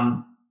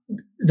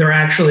 they're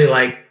actually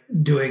like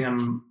doing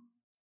them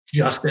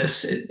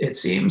justice. It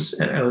seems,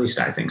 at least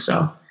I think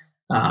so.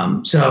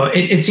 So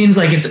it seems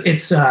like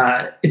it's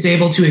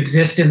able to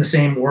exist in the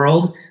same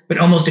world, but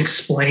almost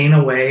explain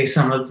away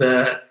some of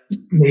the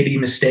maybe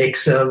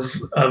mistakes of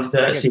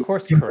the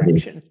course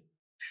correction.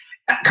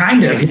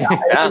 Kind of. Yeah.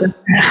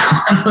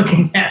 I'm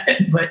looking at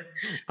it, but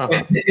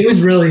it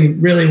was really,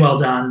 really well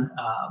done.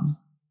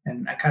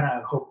 And I kind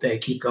of hope they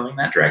keep going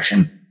that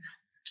direction.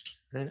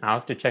 I'll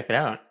have to check it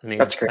out. I mean,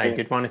 that's great. I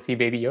did want to see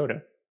Baby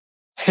Yoda.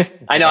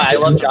 I know. I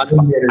love John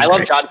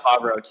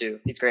Favreau too.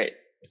 He's great.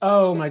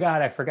 Oh my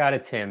god, I forgot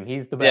it's him.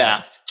 He's the Yeah,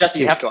 best.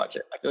 Justin, you have to He's- watch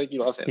it. I feel like you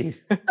love him.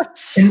 he's-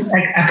 And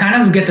I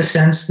kind of get the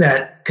sense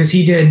that because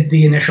he did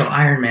the initial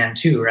Iron Man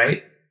too,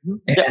 right?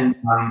 And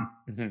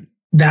Mhm.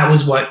 that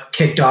was what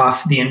kicked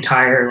off the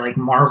entire like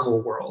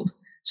Marvel world.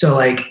 So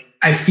like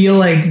I feel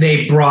like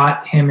they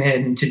brought him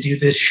in to do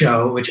this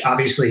show, which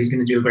obviously he's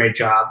going to do a great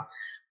job,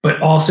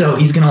 but also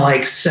he's going to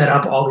like set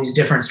up all these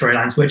different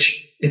storylines,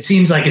 which it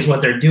seems like is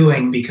what they're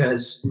doing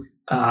because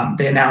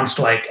they announced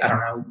like, I don't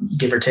know,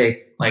 give or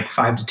take like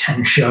 5 to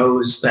 10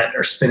 shows that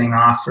are spinning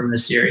off from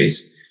this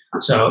series.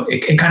 So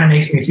it kind of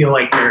makes me feel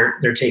like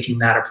they're taking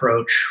that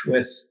approach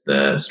with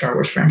the Star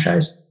Wars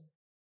franchise.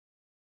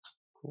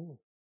 Cool.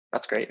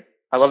 That's great.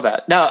 I love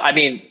that. No, I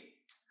mean,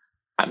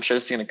 I'm sure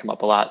this is going to come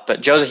up a lot,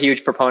 but Joe's a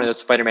huge proponent of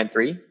Spider-Man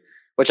 3,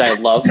 which I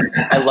love.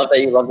 I love that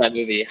you love that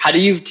movie. How do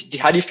you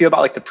feel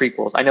about like the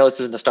prequels? I know this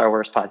isn't a Star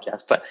Wars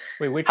podcast, but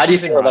Wait, which how do you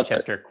one's in feel about that?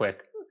 Rochester?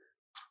 Quick.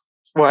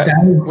 What? That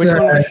was, Which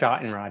one was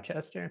shot in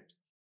Rochester?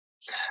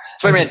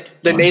 Spider-Man,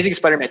 The Amazing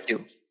Spider-Man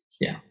 2.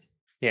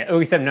 Yeah. Oh,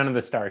 except none of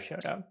the stars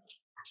showed up.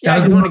 that I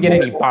was just the want to get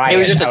one any where-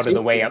 bias just a out of the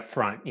teaser. way up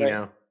front, you Right.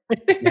 know?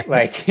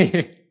 Like,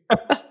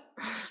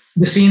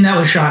 The scene that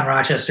was shot in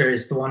Rochester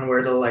is the one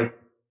where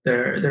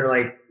they're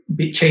like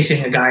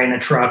chasing a guy in a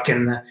truck,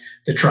 and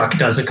the truck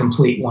does a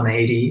complete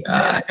 180.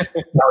 That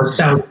was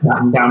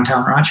not in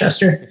downtown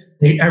Rochester.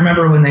 I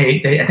remember when I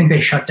think they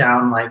shut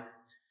down like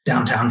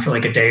downtown for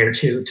like a day or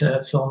two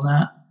to film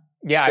that.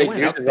 yeah, I Wait, went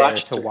yours up in there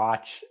Rochester? to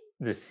watch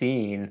the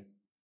scene.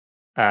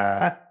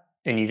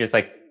 And you just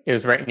like, it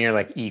was right near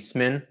like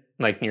Eastman,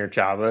 like near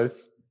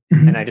Java's.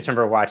 Mhm. And I just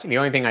remember watching, the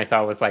only thing I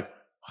saw was like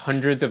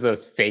hundreds of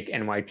those fake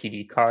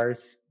NYPD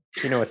cars,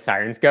 you know, with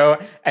sirens go.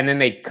 And then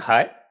they'd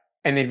cut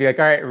and they'd be like,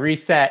 all right,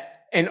 reset.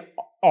 And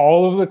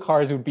all of the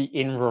cars would be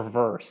in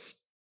reverse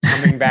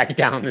coming back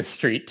down the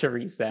street to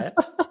reset.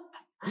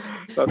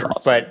 That's awesome.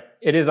 But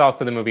it is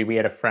also the movie. We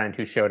had a friend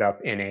who showed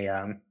up in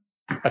a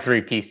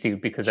 3-piece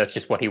suit because that's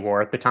just what he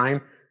wore at the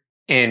time.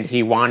 And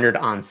he wandered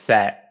on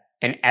set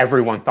and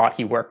everyone thought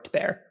he worked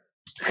there.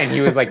 And he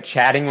was like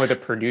chatting with a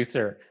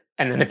producer.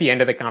 And then at the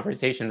end of the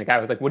conversation, the guy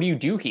was like, what do you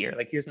do here?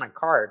 Like, here's my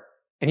card.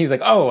 And he was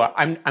like, oh,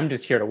 I'm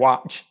just here to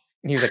watch.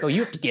 And he was like, oh,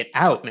 you have to get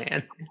out,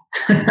 man.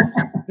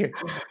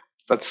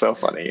 That's so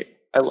funny.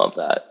 I love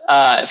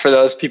that. For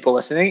those people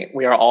listening,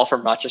 we are all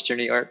from Rochester,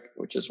 New York,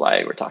 which is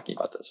why we're talking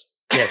about this.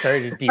 Yeah,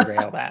 sorry to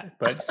derail that,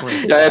 but just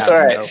wanted to Yeah, get that's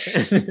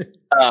that out in the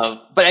open.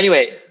 But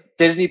anyway,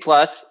 Disney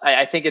Plus,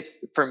 I think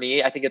it's, for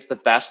me, I think it's the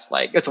best,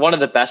 like, it's one of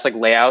the best like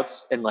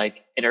layouts and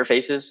like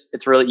interfaces.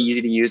 It's really easy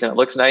to use and it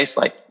looks nice.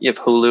 Like you have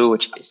Hulu,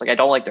 which is like, I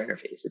don't like their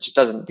interface. It just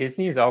doesn't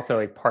Disney is also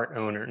a part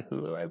owner in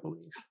Hulu, I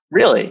believe.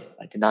 really,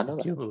 I did not know I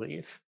that. do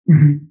believe.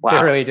 Mhm. They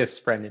Wow. really just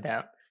spread it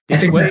out. I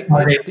think wait, that's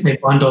why did- they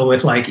bundle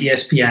with like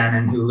ESPN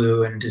and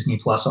Hulu and Disney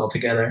Plus all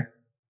together.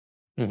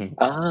 Mhm.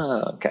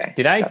 Oh, okay.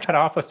 Did I Gotcha. cut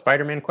off a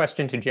Spider-Man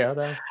question to Joe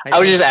though? I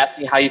was just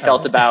asking how you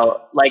felt Oh.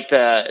 about like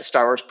the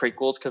Star Wars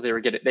prequels because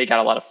they got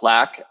a lot of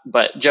flack.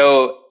 But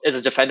Joe is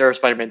a defender of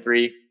Spider-Man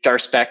 3, jar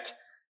respect,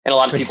 and a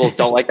lot of people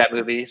don't like that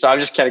movie. So I'm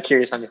just kind of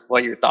curious on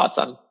what your thoughts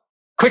on,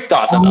 quick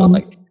thoughts on those.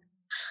 Like,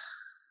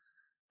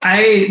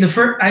 I have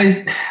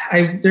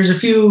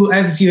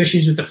a few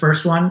issues with the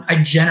first one.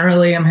 I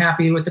generally am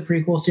happy with the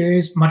prequel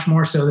series, much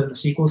more so than the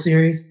sequel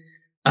series.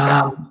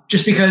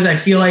 Just because I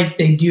feel like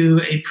they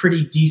do a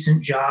pretty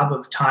decent job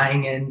of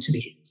tying into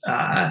the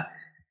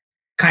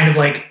kind of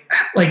like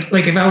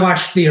if I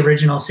watched the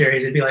original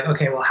series, it'd be like,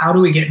 okay, well, how do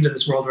we get into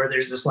this world where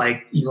there's this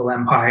like evil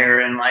empire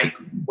and like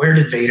where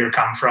did Vader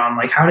come from?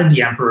 Like how did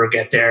the Emperor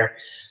get there?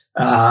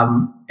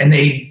 And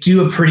they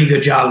do a pretty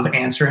good job of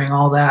answering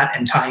all that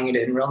and tying it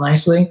in real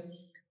nicely.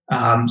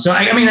 So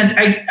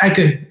I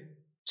could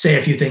say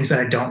a few things that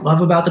I don't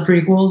love about the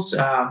prequels.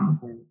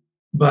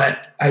 But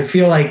I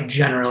feel like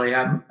generally,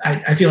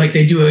 I feel like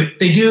they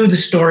do the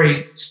story,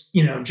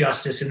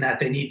 justice in that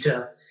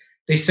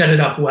they set it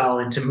up well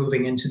into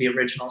moving into the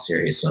original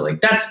series. So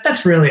like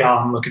that's really all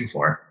I'm looking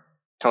for.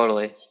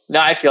 totally. No,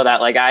 I feel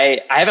that. Like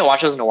I haven't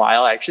watched those in a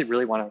while. I actually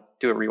really want to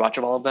do a rewatch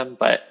of all of them.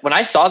 But when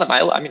I saw them,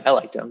 I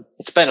liked them.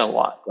 It's been a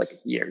lot, like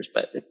years,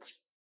 but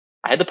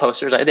I had the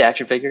posters, I had the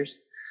action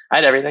figures, I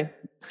had everything.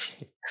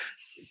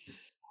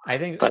 I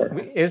think But-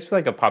 it's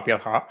like a popular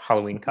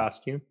Halloween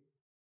costume.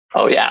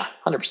 Oh yeah,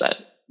 100%.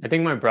 I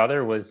think my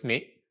brother was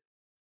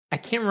I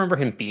can't remember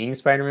him being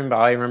Spider-Man, but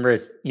all I remember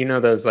is,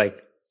 those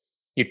like,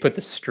 you'd put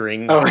the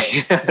string, Oh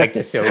yeah. like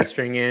the silly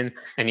string in,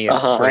 and he had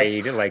Uh-huh.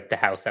 sprayed like the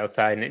house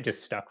outside, and it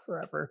just stuck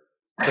forever.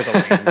 It's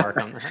like a landmark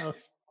on the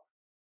house.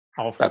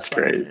 All from That's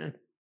great. Spider-Man.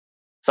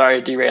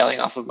 Sorry, derailing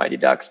off of Mighty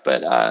Ducks,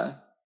 but yeah,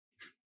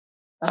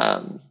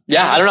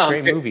 I don't know.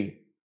 Great movie.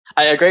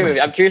 A great movie.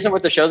 I'm curious on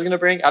what the show's gonna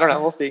bring. I don't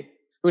know. We'll see.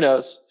 Who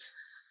knows?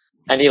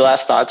 Any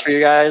last thoughts for you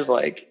guys?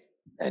 Like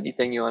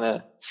anything you want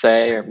to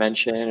say or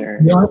mention?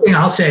 Or The only thing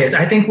I'll say is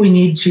I think we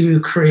need to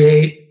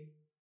create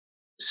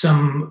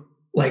some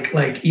like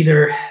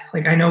either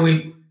like I know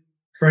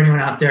for anyone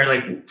out there,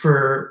 like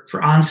for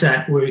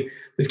Onset,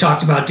 we've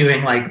talked about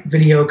doing like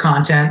video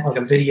content, like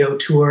a video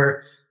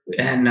tour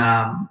and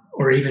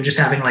or even just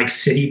having like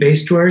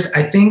city-based tours.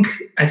 I think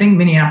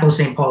Minneapolis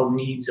St. Paul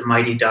needs a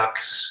Mighty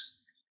Ducks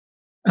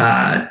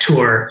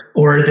tour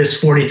or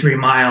this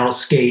 43-mile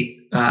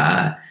skate.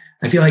 I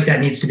feel like that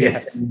needs to be a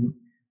thing.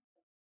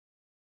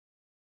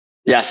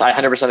 Yes, I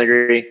 100%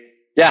 agree.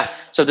 Yeah.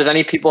 So if there's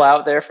any people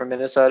out there from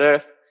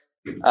Minnesota,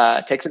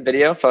 take some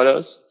video,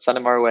 photos, send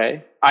them our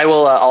way. I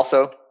will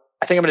also,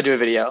 I think I'm going to do a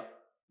video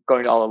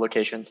going to all the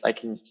locations. I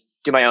can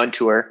do my own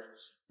tour,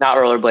 not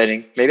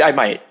rollerblading. Maybe I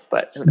might,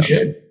 but who knows?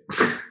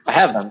 I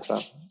have them. So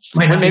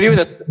maybe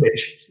with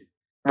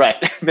right.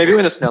 Maybe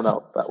when the snow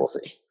melts, but we'll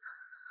see.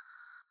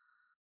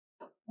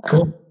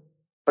 Cool.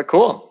 But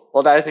cool.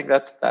 Well, I think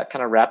that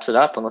kind of wraps it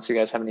up unless you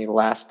guys have any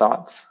last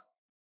thoughts.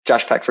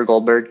 Josh Peck for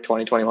Goldberg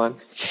 2021.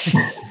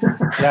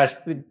 Josh,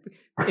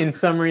 in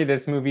summary,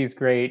 this movie's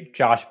great.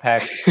 Josh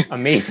Peck,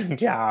 amazing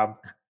job.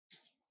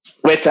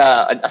 With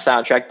a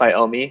soundtrack by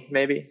Omi,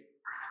 maybe?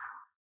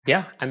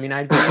 Yeah, I mean,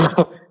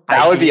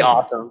 that would be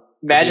awesome.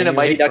 Imagine a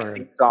Mighty Ducks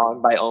theme song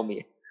by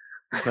Omi.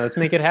 Let's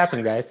make it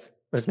happen, guys.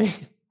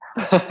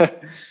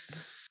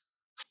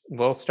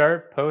 We'll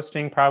start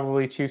posting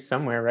probably to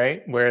somewhere,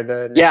 right? Where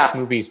the next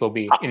movies will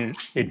be in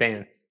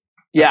advance.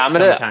 Yeah, I'm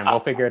going to... We'll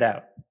figure it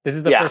out. This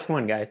is the first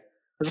one, guys.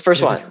 This is the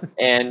first one.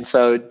 And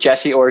so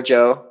Jesse or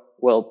Joe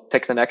will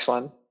pick the next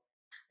one.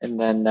 And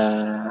then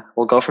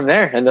we'll go from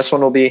there. And this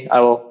one will be... I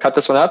will cut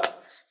this one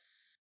up,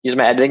 use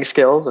my editing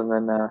skills, and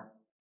then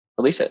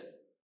release it.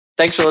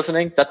 Thanks for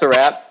listening. That's a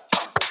wrap.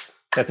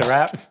 That's a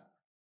wrap.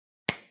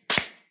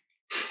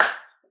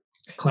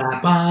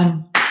 Clap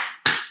on.